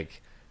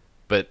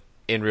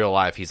in real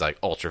life he's like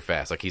ultra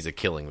fast. Like he's a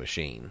killing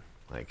machine.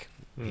 Like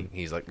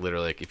he's like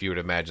literally like if you would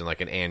imagine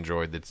like an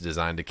android that's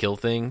designed to kill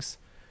things,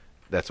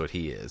 that's what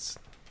he is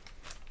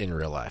In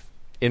real life.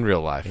 in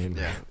real life.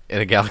 Yeah.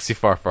 In a galaxy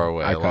far, far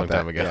away, I a caught long that.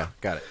 time ago. Yeah,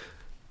 got it.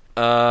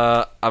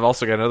 I've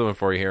also got another one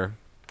for you here.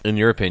 In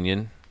your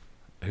opinion,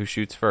 who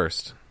shoots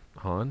first,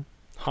 Han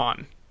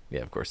Han.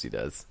 Yeah, of course he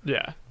does.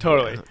 Yeah,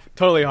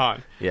 totally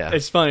Han. Yeah.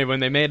 It's funny when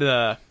they made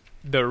the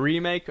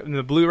remake,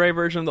 the Blu-ray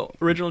version of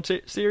the original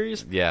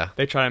series. Yeah.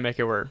 They try to make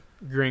it where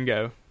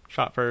Gringo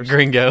shot first.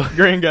 Gringo.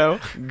 Greedo.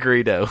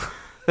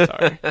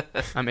 Sorry,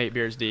 I'm 8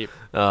 beers deep.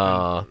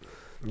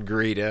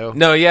 Greedo.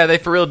 No, yeah, they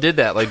for real did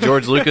that. Like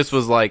George Lucas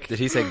was like, Did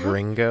he say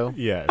gringo?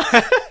 Yes.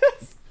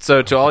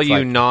 so to all you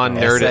like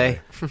non-nerdist,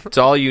 essay.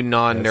 to all you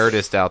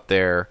non-nerdist out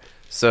there,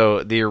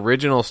 so the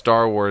original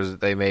Star Wars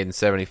that they made in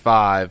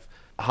 '75,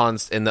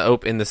 Han's in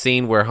the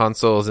scene where Han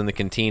Solo's in the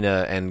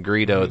cantina and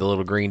Greedo, the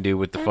little green dude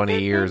with the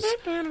funny ears,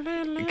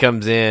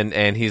 comes in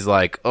and he's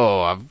like,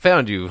 "Oh, I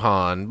found you,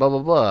 Han." Blah blah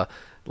blah.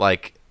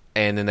 Like,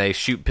 and then they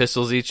shoot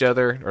pistols at each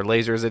other or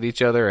lasers at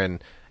each other,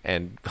 and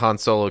Han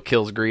Solo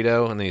kills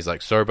Greedo, and then he's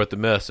like, "Sorry about the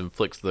mess," and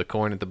flicks the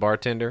coin at the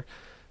bartender.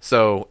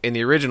 So in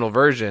the original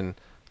version,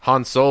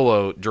 Han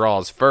Solo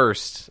draws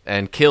first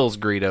and kills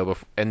Greedo,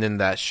 and then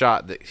that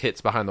shot that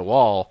hits behind the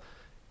wall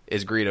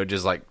is Greedo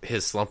just like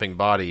his slumping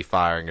body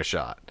firing a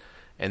shot.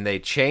 And they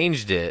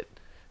changed it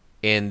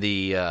in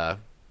the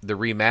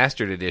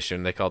remastered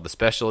edition, they called the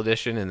special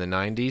edition in the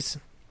 90s,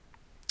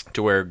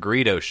 to where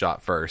Greedo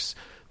shot first,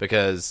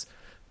 because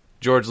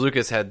George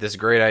Lucas had this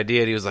great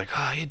idea. He was like,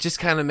 "Oh, it just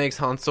kind of makes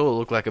Han Solo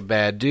look like a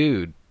bad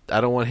dude. I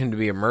don't want him to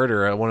be a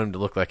murderer. I want him to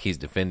look like he's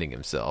defending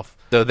himself."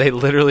 So they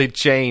literally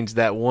changed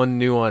that one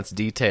nuanced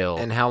detail.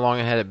 And how long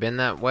had it been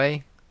that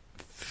way?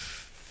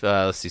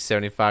 Let's see,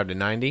 75 to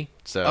 90.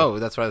 So Oh,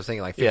 that's what I was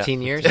thinking, like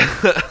 15 years?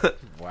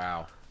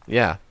 Wow.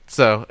 yeah.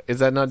 So is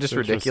that not just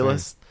That's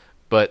ridiculous?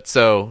 But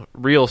so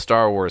real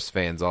Star Wars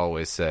fans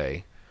always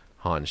say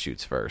Han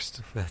shoots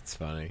first. That's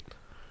funny.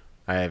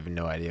 I have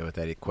no idea what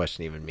that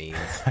question even means.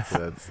 So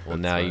that's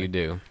Now funny. you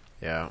do.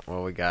 Yeah,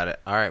 well, we got it.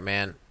 All right,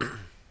 man.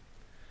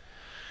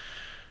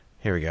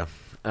 Here we go.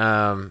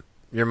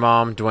 Your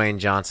mom, Dwayne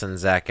Johnson,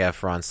 Zac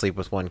Efron, sleep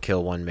with one,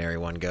 kill one, marry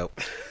one, go.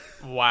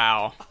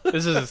 Wow,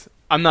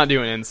 I'm not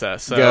doing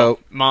incest. So, Go.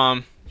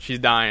 Mom, she's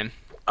dying.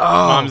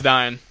 Oh, Mom's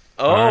dying.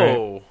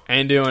 Oh.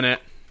 Ain't doing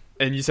it.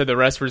 And you said the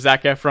rest were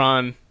Zac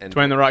Efron, And-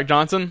 Dwayne The Rock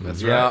Johnson?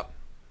 that's Yeah. right.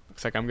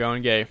 Looks like I'm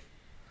going gay.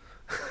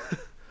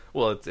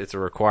 Well, it's a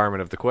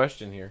requirement of the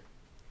question here.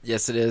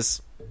 Yes, it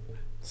is.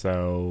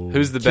 So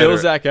Who's the Kill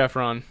better? Zac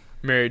Efron,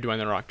 marry Dwayne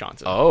The Rock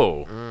Johnson.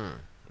 Oh.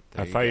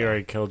 I thought you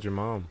already killed your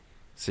mom.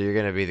 So you're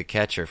going to be the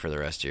catcher for the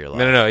rest of your life.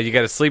 No. You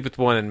got to sleep with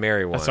one and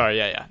marry one. Sorry,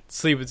 yeah.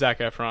 Sleep with Zac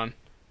Efron.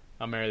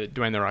 I'll marry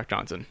Dwayne The Rock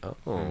Johnson.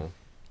 Oh.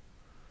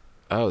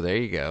 Oh, there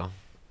you go.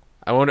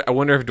 I wonder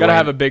if Dwayne... Gotta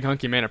have a big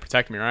hunky man to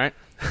protect me, right?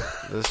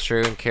 That's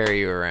true, and carry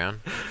you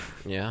around.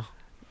 Yeah.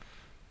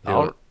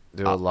 I'll-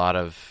 Do a lot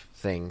of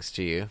things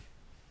to you.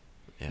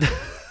 Yeah.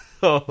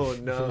 Oh,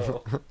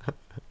 no.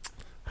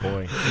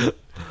 Boy.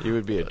 You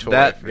would be a toy.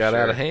 That for got sure.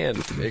 out of hand.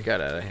 It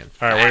got out of hand.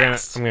 All right,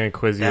 fast. I'm gonna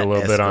quiz you That a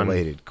little bit on.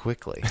 escalated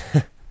quickly.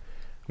 I'm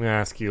gonna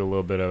ask you a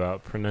little bit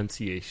about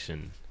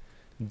pronunciation.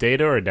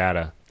 Data or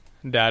data?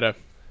 Data.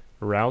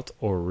 Route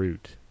or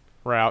route?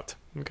 Route.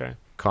 Okay.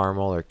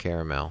 Caramel or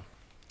caramel?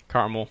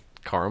 Caramel.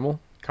 Caramel?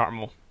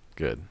 Caramel.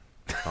 Good.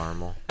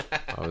 Caramel.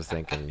 I was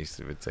thinking you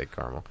would say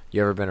caramel.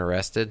 You ever been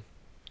arrested?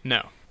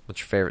 No.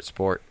 What's your favorite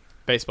sport?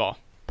 Baseball.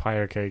 Pie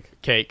or cake?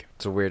 Cake.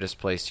 What's the weirdest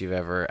place you've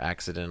ever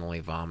accidentally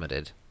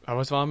vomited? I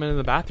was vomiting in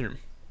the bathroom.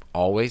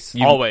 Always?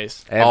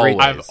 Always. Every, Always.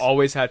 I've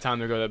always had time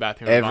to go to the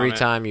bathroom. and every vomit.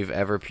 time you've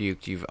ever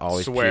puked, you've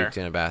always Swear. puked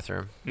in a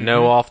bathroom?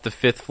 No off the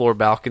 5th floor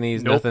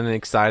balconies, Nope. nothing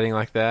exciting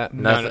like that.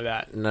 None of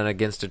that. None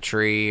against a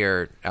tree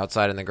or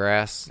outside in the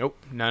grass? Nope.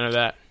 None of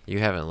that. You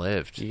haven't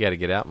lived. You got to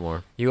get out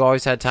more. You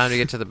always had time to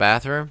get to the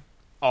bathroom?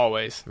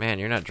 Always. Man,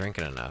 you're not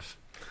drinking enough.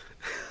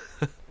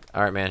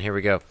 All right, man, here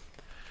we go.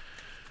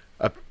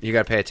 You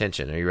got to pay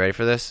attention. Are you ready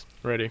for this?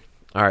 Ready.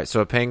 All right,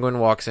 so a penguin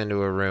walks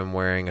into a room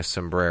wearing a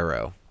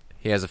sombrero.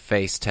 He has a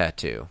face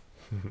tattoo.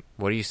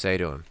 What do you say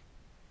to him?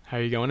 How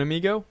you going,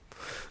 amigo?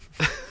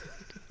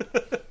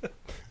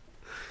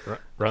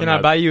 Run Can I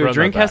that- buy you a run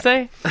drink, that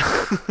back.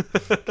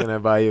 Hesse? Can I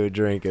buy you a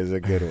drink is a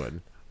good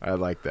one. I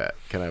like that.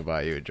 Can I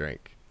buy you a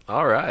drink?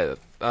 All right.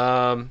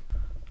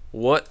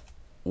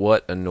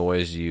 What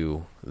annoys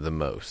you the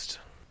most?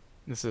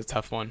 This is a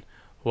tough one.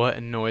 What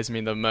annoys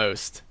me the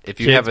most? If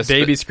you Kids, have a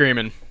baby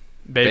screaming.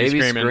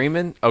 Baby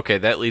screaming. Okay,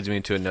 that leads me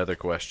to another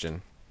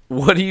question.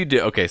 What do you do?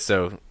 Okay,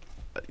 so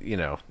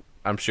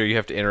I'm sure you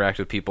have to interact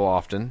with people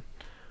often.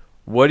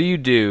 What do you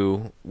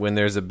do when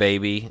there's a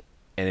baby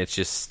and it's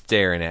just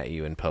staring at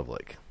you in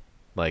public?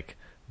 Like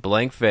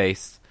blank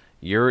face,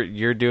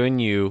 you're doing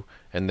you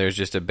and there's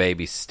just a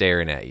baby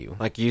staring at you.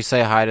 Like you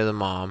say hi to the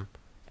mom,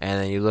 and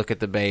then you look at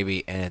the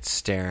baby, and it's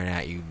staring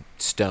at you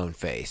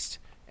stone-faced.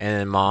 And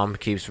then mom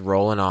keeps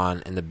rolling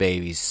on, and the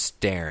baby's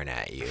staring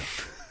at you.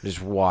 Just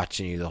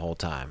watching you the whole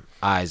time.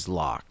 Eyes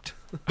locked.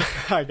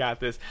 I got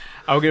this.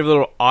 I'll give a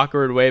little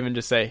awkward wave and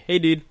just say, "Hey,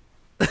 dude."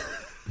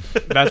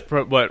 That's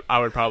what I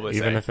would probably say.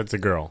 Even if it's a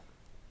girl.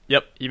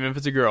 Yep, even if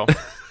it's a girl.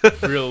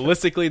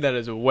 Realistically, that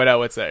is what I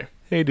would say.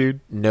 Hey,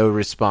 dude. No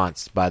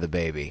response by the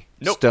baby.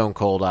 Nope.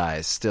 Stone-cold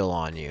eyes still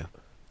on you.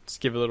 Just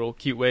give a little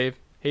cute wave.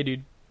 Hey,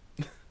 dude.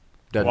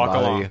 Doesn't Walk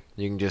bother along. you.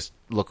 You can just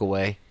look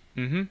away.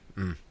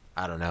 Mm-hmm.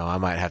 I don't know. I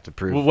might have to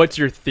prove. Well, what's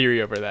your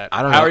theory over that?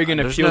 I don't How know. are you going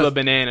to There's peel no- a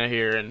banana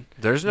here and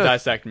There's no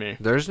dissect me?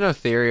 There's no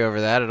theory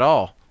over that at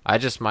all. I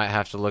just might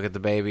have to look at the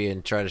baby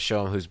and try to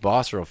show him who's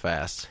boss real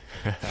fast.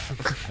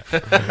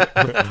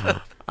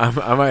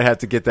 I might have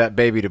to get that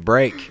baby to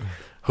break.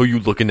 Who you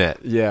looking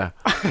at? Yeah.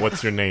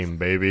 What's your name,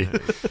 baby?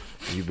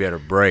 You better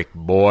break,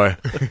 boy.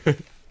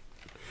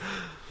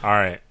 All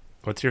right.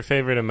 What's your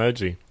favorite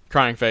emoji?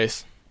 Crying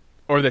face.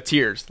 Or the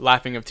tears.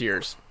 Laughing of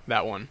tears.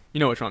 That one. You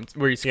know which one?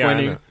 Where you're Yeah, I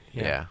squinting? know.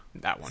 Yeah.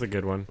 That That's one. a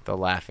good one. The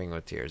laughing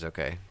with tears.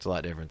 Okay. It's a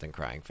lot different than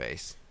crying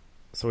face,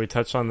 So we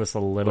touched on this a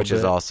little which bit.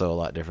 is also a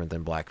lot different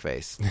than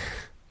blackface.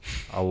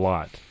 A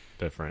lot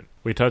different.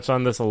 We touched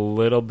on this a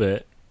little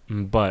bit,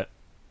 but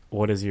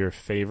what is your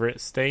favorite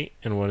state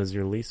and what is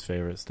your least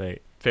favorite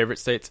state? Favorite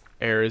states?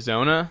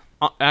 Arizona.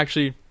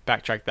 Actually,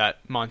 backtrack that.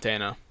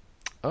 Montana.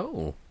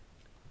 Oh,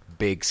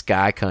 Big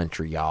sky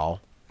country,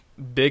 y'all.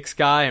 Big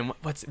Sky and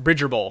what's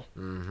Bridger Bowl.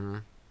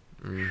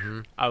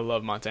 Mm-hmm. I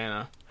love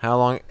Montana. How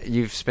long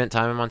you've spent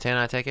time in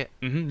Montana? I take it.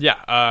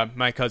 Yeah,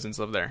 my cousins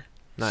live there.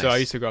 Nice. So I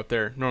used to go up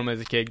there normally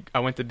as a kid. I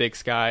went to Big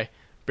Sky,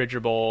 Bridger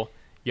Bowl,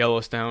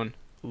 Yellowstone.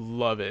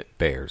 Love it.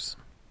 bears.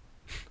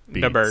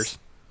 The Beats. Bears.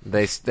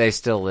 They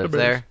still live The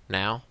Bears. there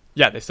now.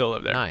 Yeah, they still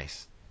live there.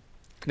 Nice.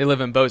 They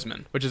live in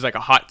Bozeman, which is like a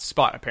hot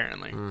spot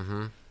apparently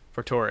Mm-hmm.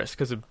 for tourists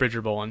because of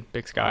Bridger Bowl and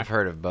Big Sky. I've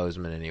heard of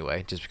Bozeman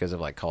anyway, just because of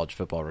like college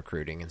football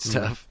recruiting and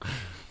stuff,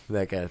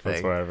 that kind of That's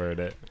thing. where I've heard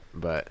it.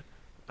 But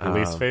Your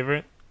least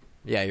favorite?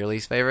 Yeah, your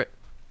least favorite?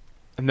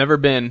 I've never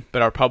been,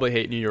 but I'll probably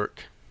hate New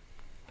York.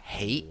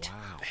 Hate.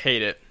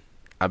 Hate it.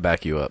 I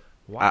back you up.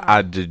 Wow.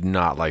 I did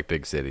not like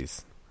big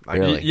cities. Like,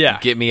 Really? Yeah.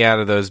 Get me out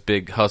of those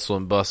big hustle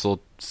and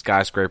bustle,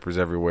 skyscrapers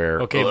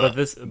everywhere. Okay, Ugh. but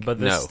this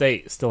No.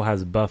 state still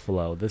has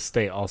Buffalo. This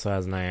state also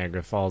has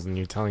Niagara Falls, and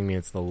you're telling me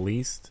it's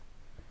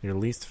your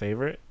least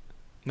favorite?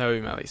 That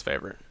would be my least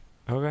favorite.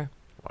 Okay.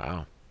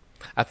 Wow.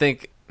 I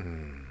think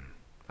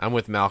I'm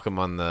with Malcolm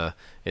on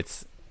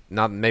it's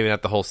maybe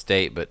not the whole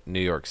state, but New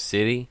York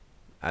City.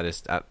 Okay,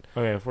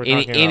 if we're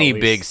any talking about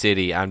big least,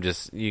 city,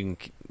 you can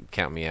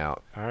count me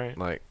out. all right.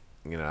 Like,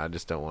 I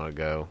just don't want to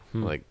go.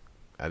 Like,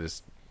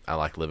 I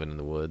like living in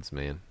the woods,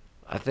 man.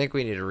 I think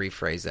we need to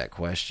rephrase that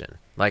question.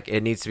 Like,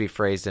 it needs to be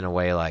phrased in a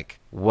way like,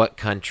 what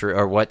country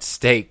or what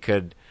state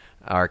could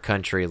our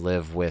country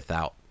live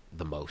without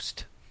the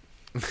most?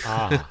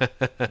 Ah,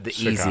 The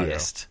Chicago.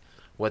 easiest.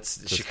 What's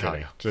just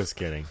Chicago?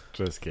 kidding.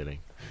 Just kidding.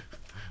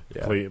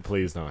 Yeah.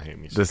 Please don't hate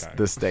me, Chicago.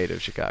 The state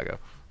of Chicago.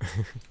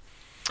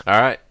 All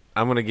right.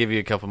 I'm going to give you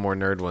a couple more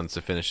nerd ones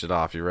to finish it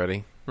off. You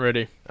ready?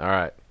 Ready. All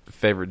right.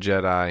 Favorite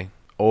Jedi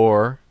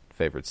or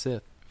favorite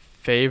Sith?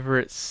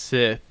 Favorite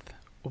Sith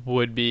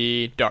would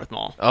be Darth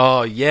Maul.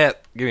 Oh, yeah.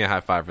 Give me a high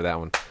five for that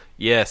one.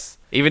 Yes.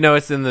 Even though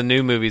it's in the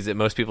new movies that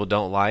most people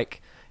don't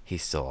like,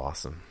 he's still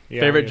awesome.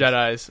 Yeah, Favorite he is.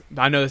 Jedis.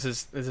 I know this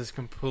is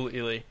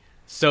completely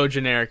so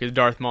generic as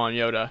Darth Maul and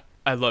Yoda.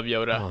 I love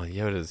Yoda. Oh,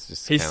 Yoda's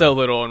just He's kinda- so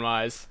little and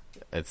wise.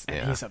 It's And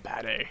yeah. he's a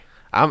bad A.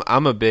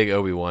 I'm a big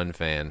Obi-Wan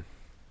fan.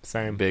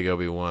 Same. Big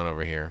Obi-Wan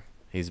over here.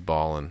 He's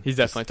balling. He's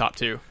definitely top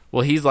 2.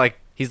 Well, he's like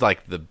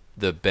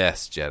the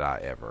best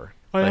Jedi ever.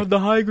 I Like, have the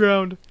high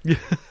ground.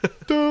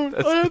 Don't.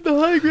 I have the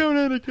high ground,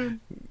 Anakin.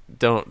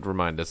 don't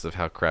remind us of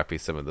how crappy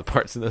some of the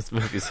parts in those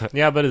movies are.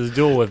 Yeah, but his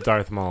duel with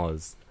Darth Maul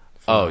is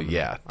Oh phenomenal.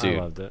 yeah, dude.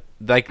 I loved it.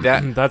 Like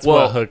that. That's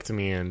well, what hooked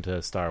me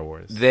into Star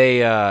Wars. They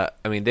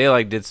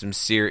they did some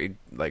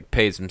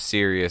paid some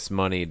serious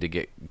money to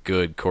get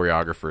good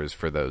choreographers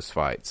for those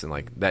fights, and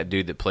like that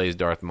dude that plays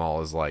Darth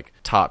Maul is like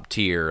top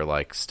tier,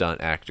 like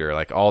stunt actor,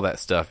 like all that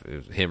stuff. It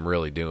was him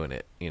really doing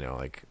it,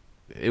 like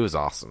it was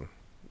awesome.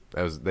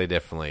 They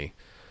definitely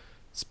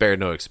spared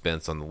no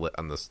expense on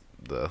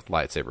the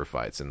lightsaber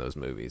fights in those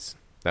movies.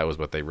 That was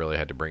what they really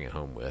had to bring it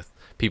home with.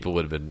 People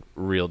would have been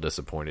real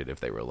disappointed if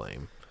they were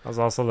lame. That was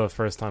also the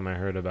first time I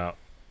heard about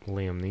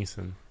Liam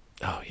Neeson.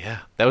 Oh yeah,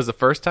 that was the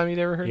first time you'd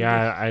ever heard of it?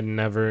 Yeah,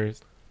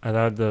 I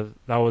thought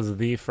that was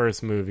the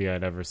first movie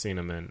I'd ever seen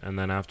him in, and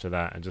then after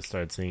that, I just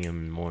started seeing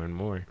him more and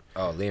more.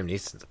 Oh, Liam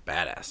Neeson's a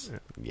badass.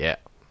 Yeah.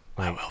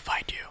 I will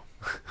find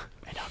you,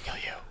 and I'll kill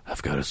you.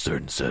 I've got a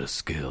certain set of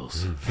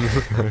skills.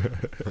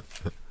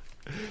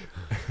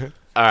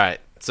 All right,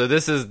 so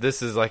this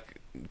is like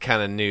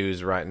kind of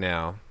news right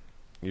now.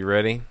 You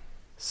ready?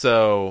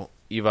 So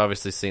you've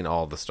obviously seen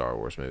all the Star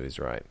Wars movies,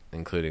 right?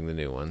 Including the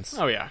new ones,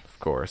 Oh yeah. of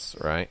course,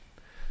 right?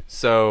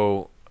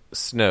 So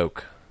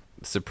Snoke,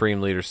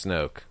 Supreme Leader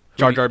Snoke.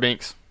 Jar Jar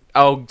Binks.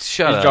 Oh,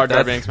 shut He's up! Jar Jar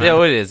That's- Binks, man.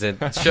 No, it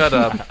isn't. Shut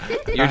up!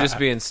 You're just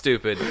being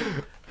stupid.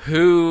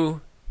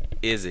 Who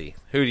is he?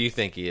 Who do you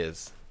think he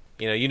is?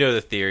 You know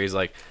the theories.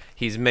 Like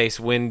he's Mace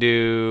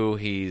Windu.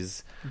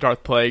 He's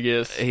Darth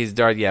Plagueis.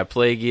 Darth. Yeah,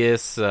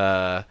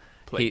 Plagueis.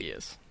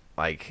 Plagueis.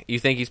 Like you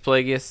think he's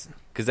Plagueis?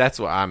 Because that's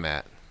what I'm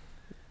at.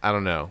 I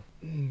don't know.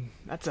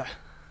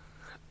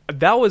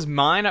 That was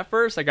mine at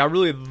first. Like I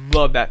really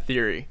love that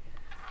theory.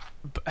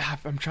 But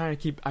I'm trying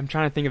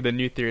to think of the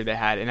new theory they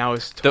had, and I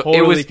was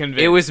totally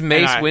convinced. It was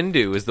Mace And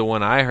Windu is the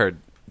one I heard.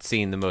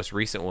 Seen the most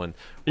recent one.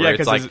 Where Yeah,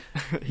 it's because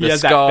like he the has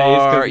scar.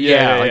 that face.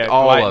 Yeah, like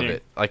all lightning. of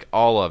it. Like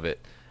all of it.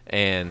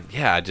 And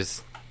yeah,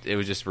 it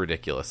was just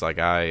ridiculous. Like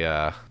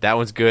that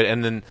one's good.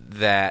 And then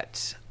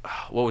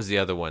what was the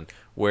other one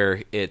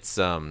where it's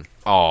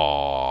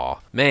oh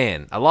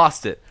man, I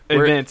lost it.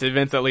 Events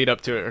that lead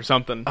up to it or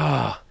something. You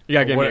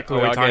gotta give me a clue.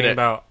 Are we I'll talking get it.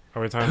 about?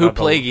 Are we talking Who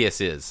about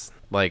Plagueis is?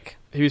 Like,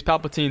 He was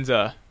Palpatine's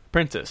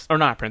apprentice, or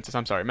not apprentice.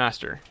 I'm sorry,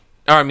 master.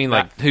 or I mean,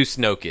 like who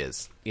Snoke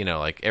is. You know,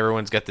 like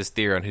everyone's got this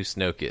theory on who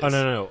Snoke is. Oh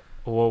no.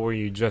 What were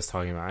you just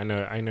talking about?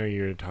 I know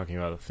you were talking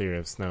about the theory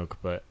of Snoke,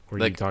 but were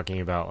you talking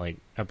about like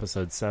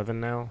episode 7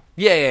 now?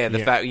 Yeah,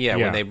 Yeah.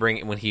 when they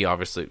when he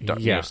obviously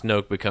Yeah.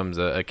 Snoke becomes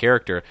a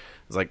character,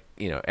 it's like,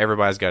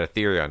 everybody's got a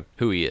theory on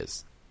who he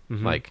is.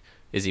 Mm-hmm. Like,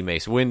 is he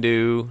Mace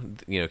Windu?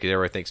 Because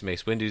everybody thinks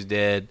Mace Windu's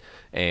dead,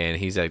 and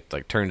he's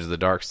like turns to the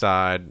dark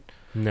side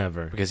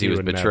Never, because he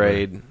was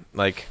betrayed. Never.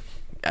 Like,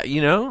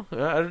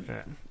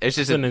 it's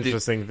just an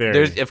interesting theory.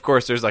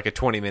 There's like a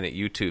 20-minute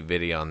YouTube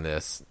video on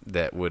this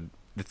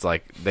it's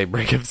like they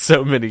bring up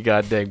so many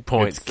goddamn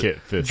points. It's Kit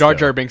Fisto. Jar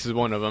Jar Binks is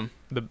one of them.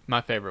 My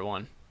favorite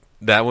one.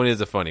 That one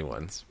is a funny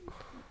one.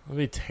 That'd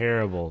be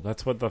terrible.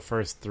 That's what the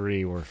first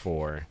 3 were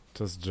for.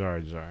 Just Jar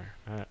Jar.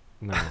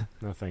 No,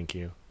 thank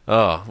you.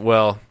 Oh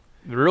well.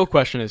 The real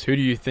question is, who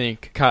do you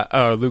think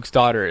Luke's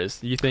daughter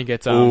is? Do you think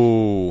it's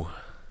Ooh. Oh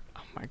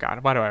my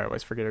God! Why do I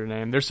always forget her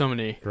name? There's so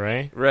many.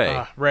 Ray.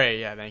 Ray.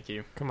 Yeah, thank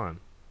you. Come on.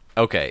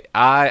 Okay,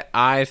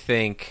 I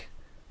think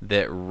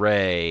that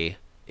Rey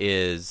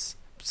is.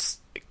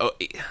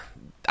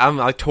 I'm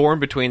like torn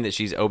between that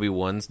she's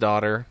Obi-Wan's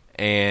daughter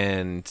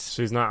and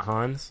She's not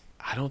Han's.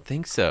 I don't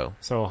think so.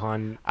 So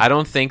Han. I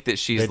don't think that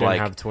she's They didn't like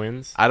have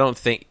twins. I don't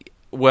think.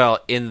 Well,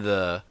 in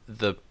the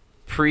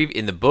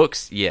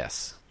books,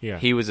 yes. Yeah.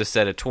 He was a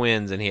set of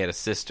twins and he had a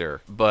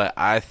sister, but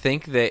I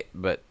think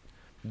but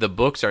the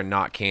books are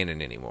not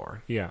canon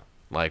anymore. Yeah.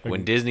 Like,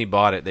 when Disney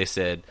bought it, they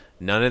said,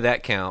 none of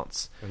that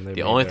counts.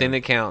 The only thing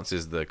that counts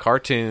is the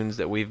cartoons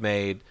that we've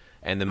made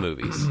and the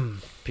movies,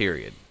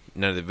 period.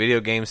 None of the video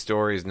game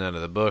stories, none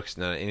of the books,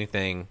 none of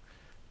anything.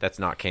 That's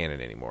not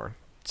canon anymore.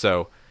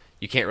 So,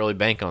 you can't really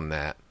bank on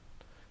that,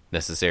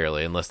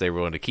 necessarily, unless they were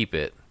willing to keep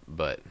it,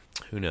 but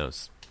who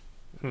knows?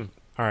 All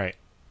right.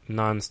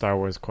 Non-Star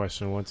Wars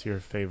question. What's your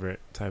favorite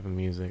type of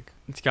music?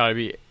 It's got to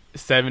be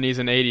 70s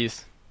and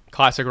 80s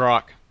classic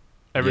rock.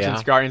 Ever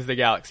since Guardians of the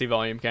Galaxy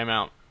Volume came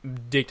out,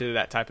 addicted to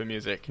that type of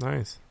music.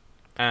 Nice.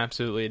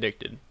 Absolutely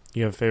addicted.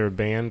 You have a favorite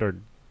band or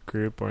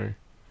group or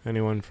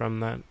anyone from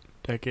that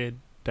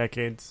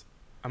decades?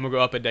 I'm going to go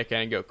up a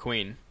decade and go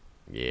Queen.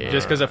 Yeah.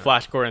 Just because of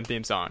Flash Gordon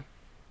theme song.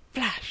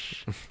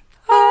 Flash!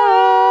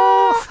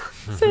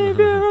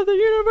 Savior of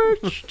the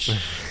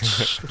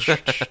universe!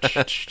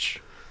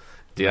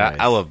 Dude, Nice.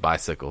 I love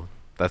Bicycle.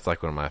 That's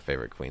like one of my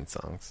favorite Queen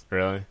songs.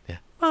 Really? Yeah.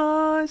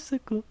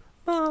 Bicycle,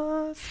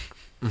 bicycle.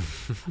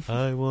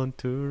 I want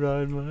to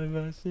ride my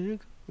bicycle.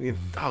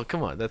 Oh,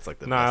 come on. That's like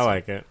the No, best I song.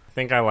 like it. I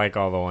think I like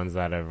all the ones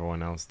that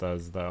everyone else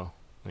does, though.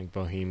 Like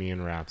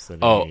Bohemian Rhapsody.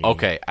 Oh,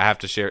 okay. I have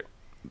to share.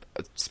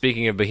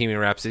 Speaking of Bohemian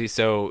Rhapsody,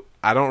 so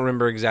I don't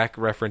remember exact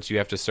reference. You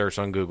have to search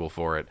on Google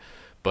for it.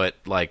 But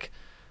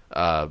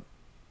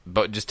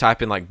but just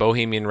type in like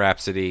Bohemian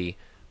Rhapsody,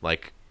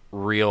 like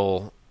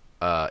real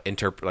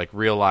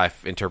real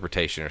life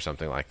interpretation or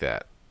something like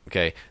that.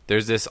 Okay,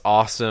 there's this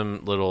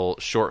awesome little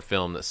short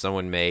film that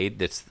someone made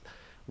that's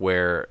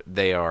where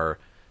they are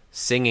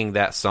singing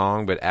that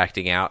song but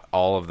acting out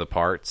all of the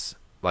parts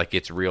like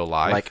it's real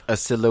life. Like a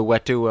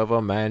silhouette of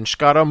a man.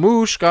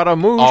 Scaramouche,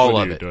 Scaramouche. All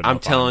What of are you it. doing I'm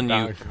up telling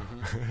on you. dog?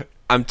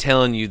 I'm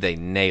telling you, they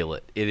nail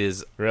it. It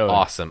is Really?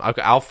 awesome.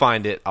 Okay, I'll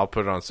find it. I'll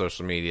put it on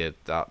social media.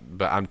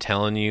 But I'm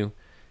telling you,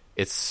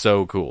 it's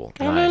so cool.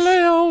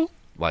 Nice.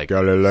 Like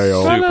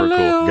Galileo. super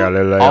cool.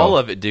 Galileo. All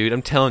of it, dude.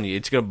 I'm telling you,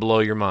 it's gonna blow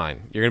your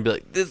mind. You're gonna be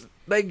like, this.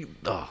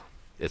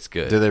 It's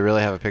good. Do they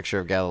really have a picture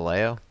of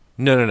Galileo?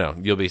 No.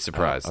 You'll be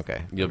surprised.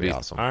 Okay. You'll That'd be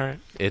awesome. All right.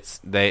 It's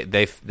they've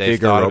thought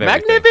Figaro of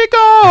everything. Magnifico!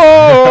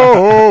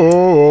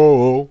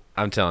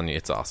 I'm telling you,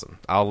 it's awesome.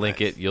 I'll link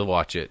it. You'll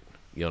watch it.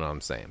 You'll know what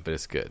I'm saying. But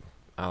it's good.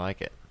 I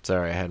like it.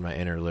 Sorry, I had my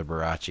inner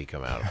Liberace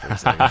come out for a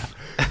second.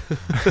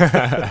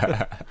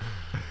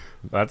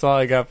 That's all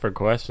I got for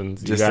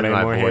questions. You Just got in any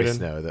my more, voice,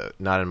 Hayden? no.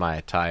 Not in my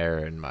attire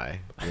and my,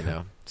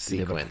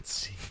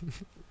 sequence.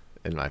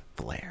 In my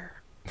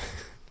flair.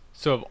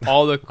 So of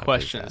all the pretty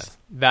questions, sad.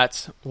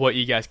 that's what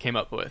you guys came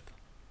up with.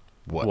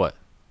 What?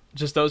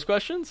 Just those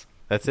questions?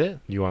 That's it.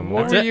 You want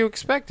more? What were you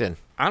expecting?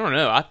 I don't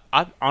know.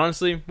 I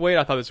honestly,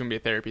 I thought this was going to be a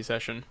therapy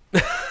session.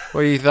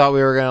 Well, you thought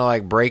we were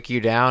going to, break you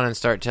down and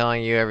start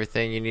telling you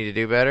everything you need to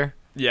do better?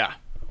 Yeah.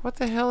 What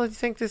the hell do you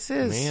think this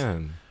is?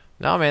 Man,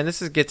 No, man,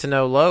 this is get to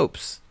know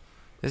Lopes.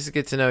 This is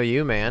get to know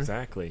you, man.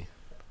 exactly.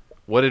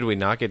 What did we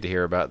not get to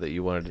hear about that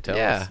you wanted to tell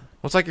Yeah. us?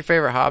 What's like your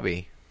favorite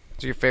hobby?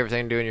 What's your favorite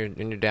thing to do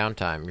in your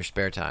downtime, your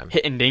spare time?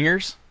 Hitting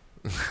dingers?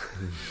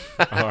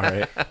 All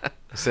right.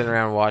 Sitting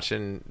around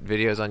watching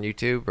videos on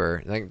YouTube,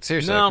 or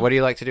seriously, No. what do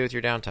you like to do with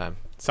your downtime?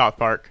 South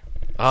Park.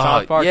 Oh,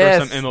 South Park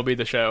yes. or some MLB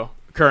The Show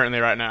currently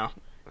right now.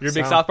 You're a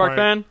big South South Park Park.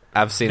 fan?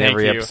 I've seen Thank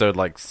every you. episode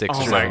like 6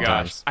 Oh or my 7 gosh.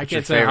 times. I What's your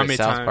can't tell you how favorite many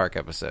South times Park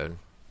episode?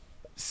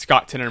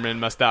 Scott Tinnerman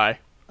must die.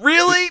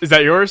 Really? Is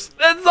that yours?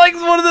 That's like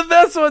one of the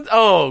best ones.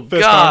 Oh,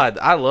 God.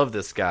 I love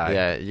this guy.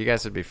 Yeah, you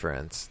guys would be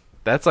friends.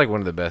 That's like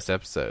one of the best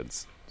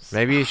episodes.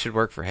 Maybe you should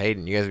work for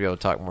Hayden. You guys would be able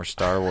to talk more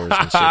Star Wars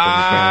and shit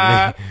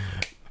than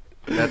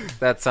the family.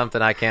 That's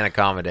something I can't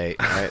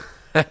accommodate, right?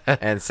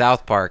 And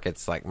South Park,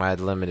 it's like my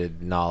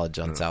limited knowledge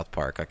on South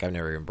Park. Like, I've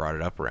never even brought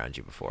it up around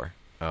you before.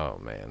 Oh,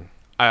 man.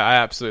 I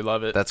absolutely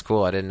love it. That's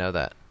cool. I didn't know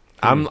that.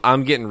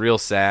 I'm getting real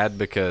sad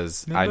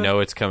because I know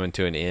it's coming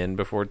to an end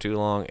before too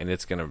long, and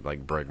it's gonna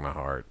like break my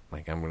heart.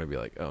 Like I'm gonna be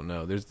like, oh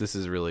no, this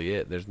is really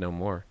it. There's no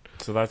more.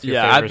 So that's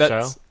your favorite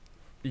show?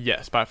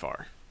 Yes, by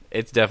far.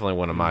 It's definitely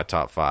one of my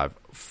top 5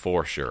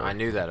 for sure. I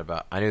knew that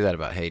about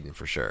Hayden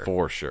for sure.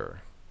 For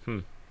sure.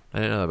 I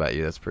didn't know that about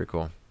you. That's pretty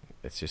cool.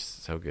 It's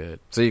just so good.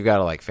 So you've got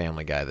to like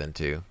Family Guy then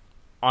too.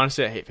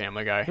 Honestly, I hate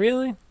Family Guy.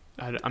 Really?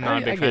 I'm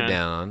not a big I fan. get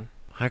down on.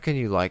 How can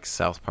you like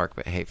South Park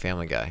but hate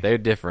Family Guy? They're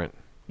different.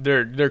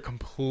 They're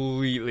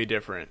completely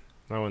different.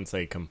 I wouldn't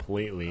say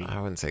completely. I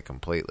wouldn't say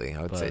completely.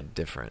 I would say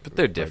different. But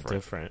they're But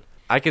different. different.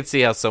 I could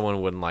see how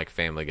someone wouldn't like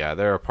Family Guy.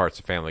 There are parts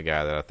of Family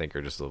Guy that I think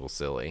are just a little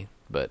silly,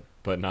 but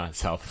not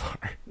South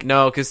Park.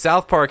 no, because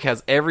South Park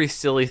has every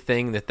silly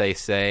thing that they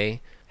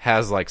say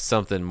has like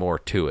something more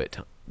to it,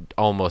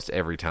 almost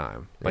every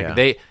time. Like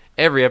Yeah.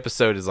 every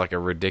episode is like a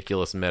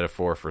ridiculous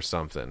metaphor for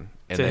something.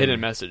 It's a hidden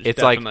message. It's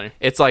definitely.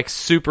 like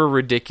super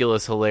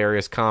ridiculous,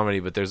 hilarious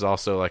comedy, but there's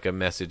also like a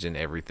message in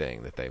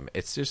everything that they.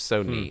 It's just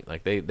so neat.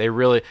 Like they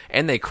really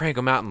and they crank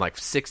them out in like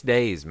 6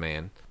 days,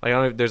 man. Like I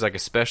don't know if there's like a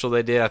special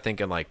they did. I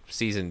think in like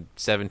season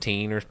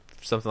 17 or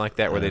something like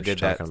that, where I know they what you're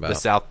did that talking the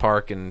about. South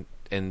Park in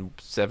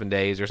 7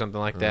 days or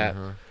something like that.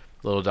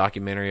 Little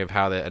documentary of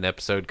how an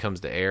episode comes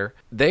to air.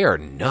 They are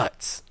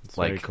nuts. It's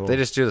very cool. They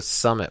just do the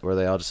summit where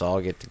they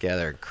all get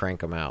together and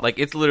crank them out. Like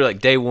it's literally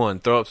like day 1,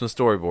 throw up some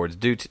storyboards.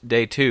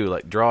 Day 2,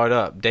 like draw it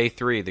up. Day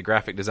 3, the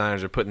graphic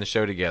designers are putting the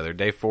show together.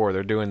 Day 4,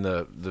 they're doing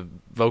the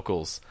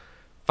vocals.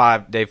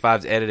 Day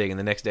 5's editing, and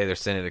the next day they're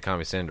sending it to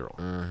Comedy Central.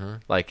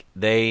 Like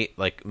they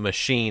like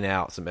machine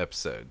out some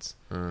episodes.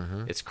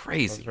 It's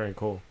crazy. That's very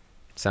cool.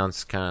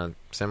 Sounds kind of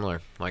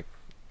similar, like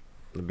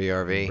the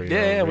BRV.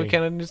 Yeah, we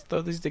kind of just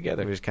throw these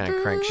together. We just kind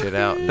of crank shit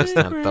out and just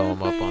kind of throw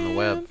them up on the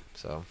web,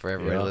 so for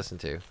everybody to listen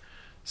to.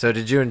 So,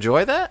 did you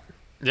enjoy that?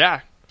 Yeah.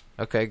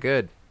 Okay,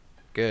 good.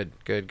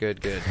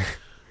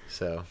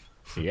 So,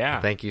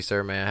 Yeah. thank you,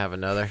 sir. May I have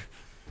another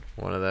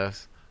one of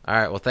those? All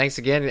right. Well, thanks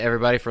again,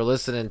 everybody, for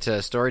listening to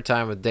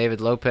Storytime with David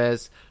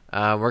Lopez.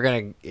 We're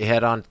gonna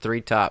head on to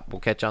 3 Top. We'll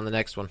catch you on the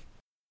next one.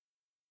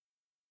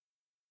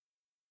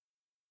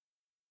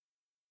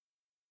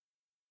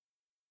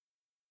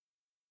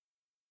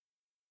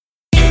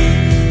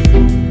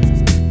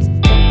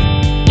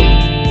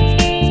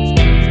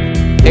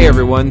 Hey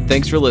everyone,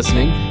 thanks for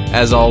listening.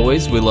 As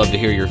always, we love to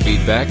hear your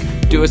feedback.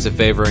 Do us a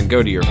favor and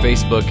go to your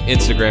Facebook,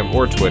 Instagram,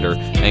 or Twitter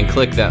and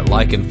click that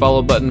like and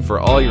follow button for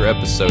all your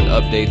episode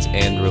updates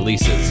and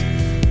releases.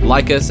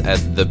 Like us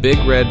at The Big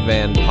Red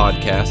Van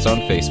Podcast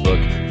on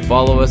Facebook.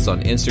 Follow us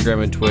on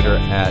Instagram and Twitter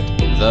at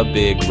The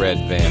Big Red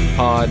Van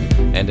Pod.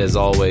 And as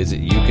always,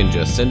 you can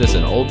just send us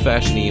an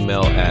old-fashioned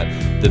email at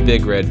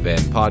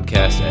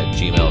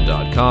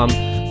thebigredvanpodcast@gmail.com.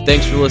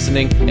 Thanks for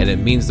listening, and it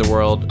means the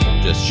world.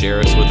 Just share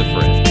us with a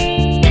friend.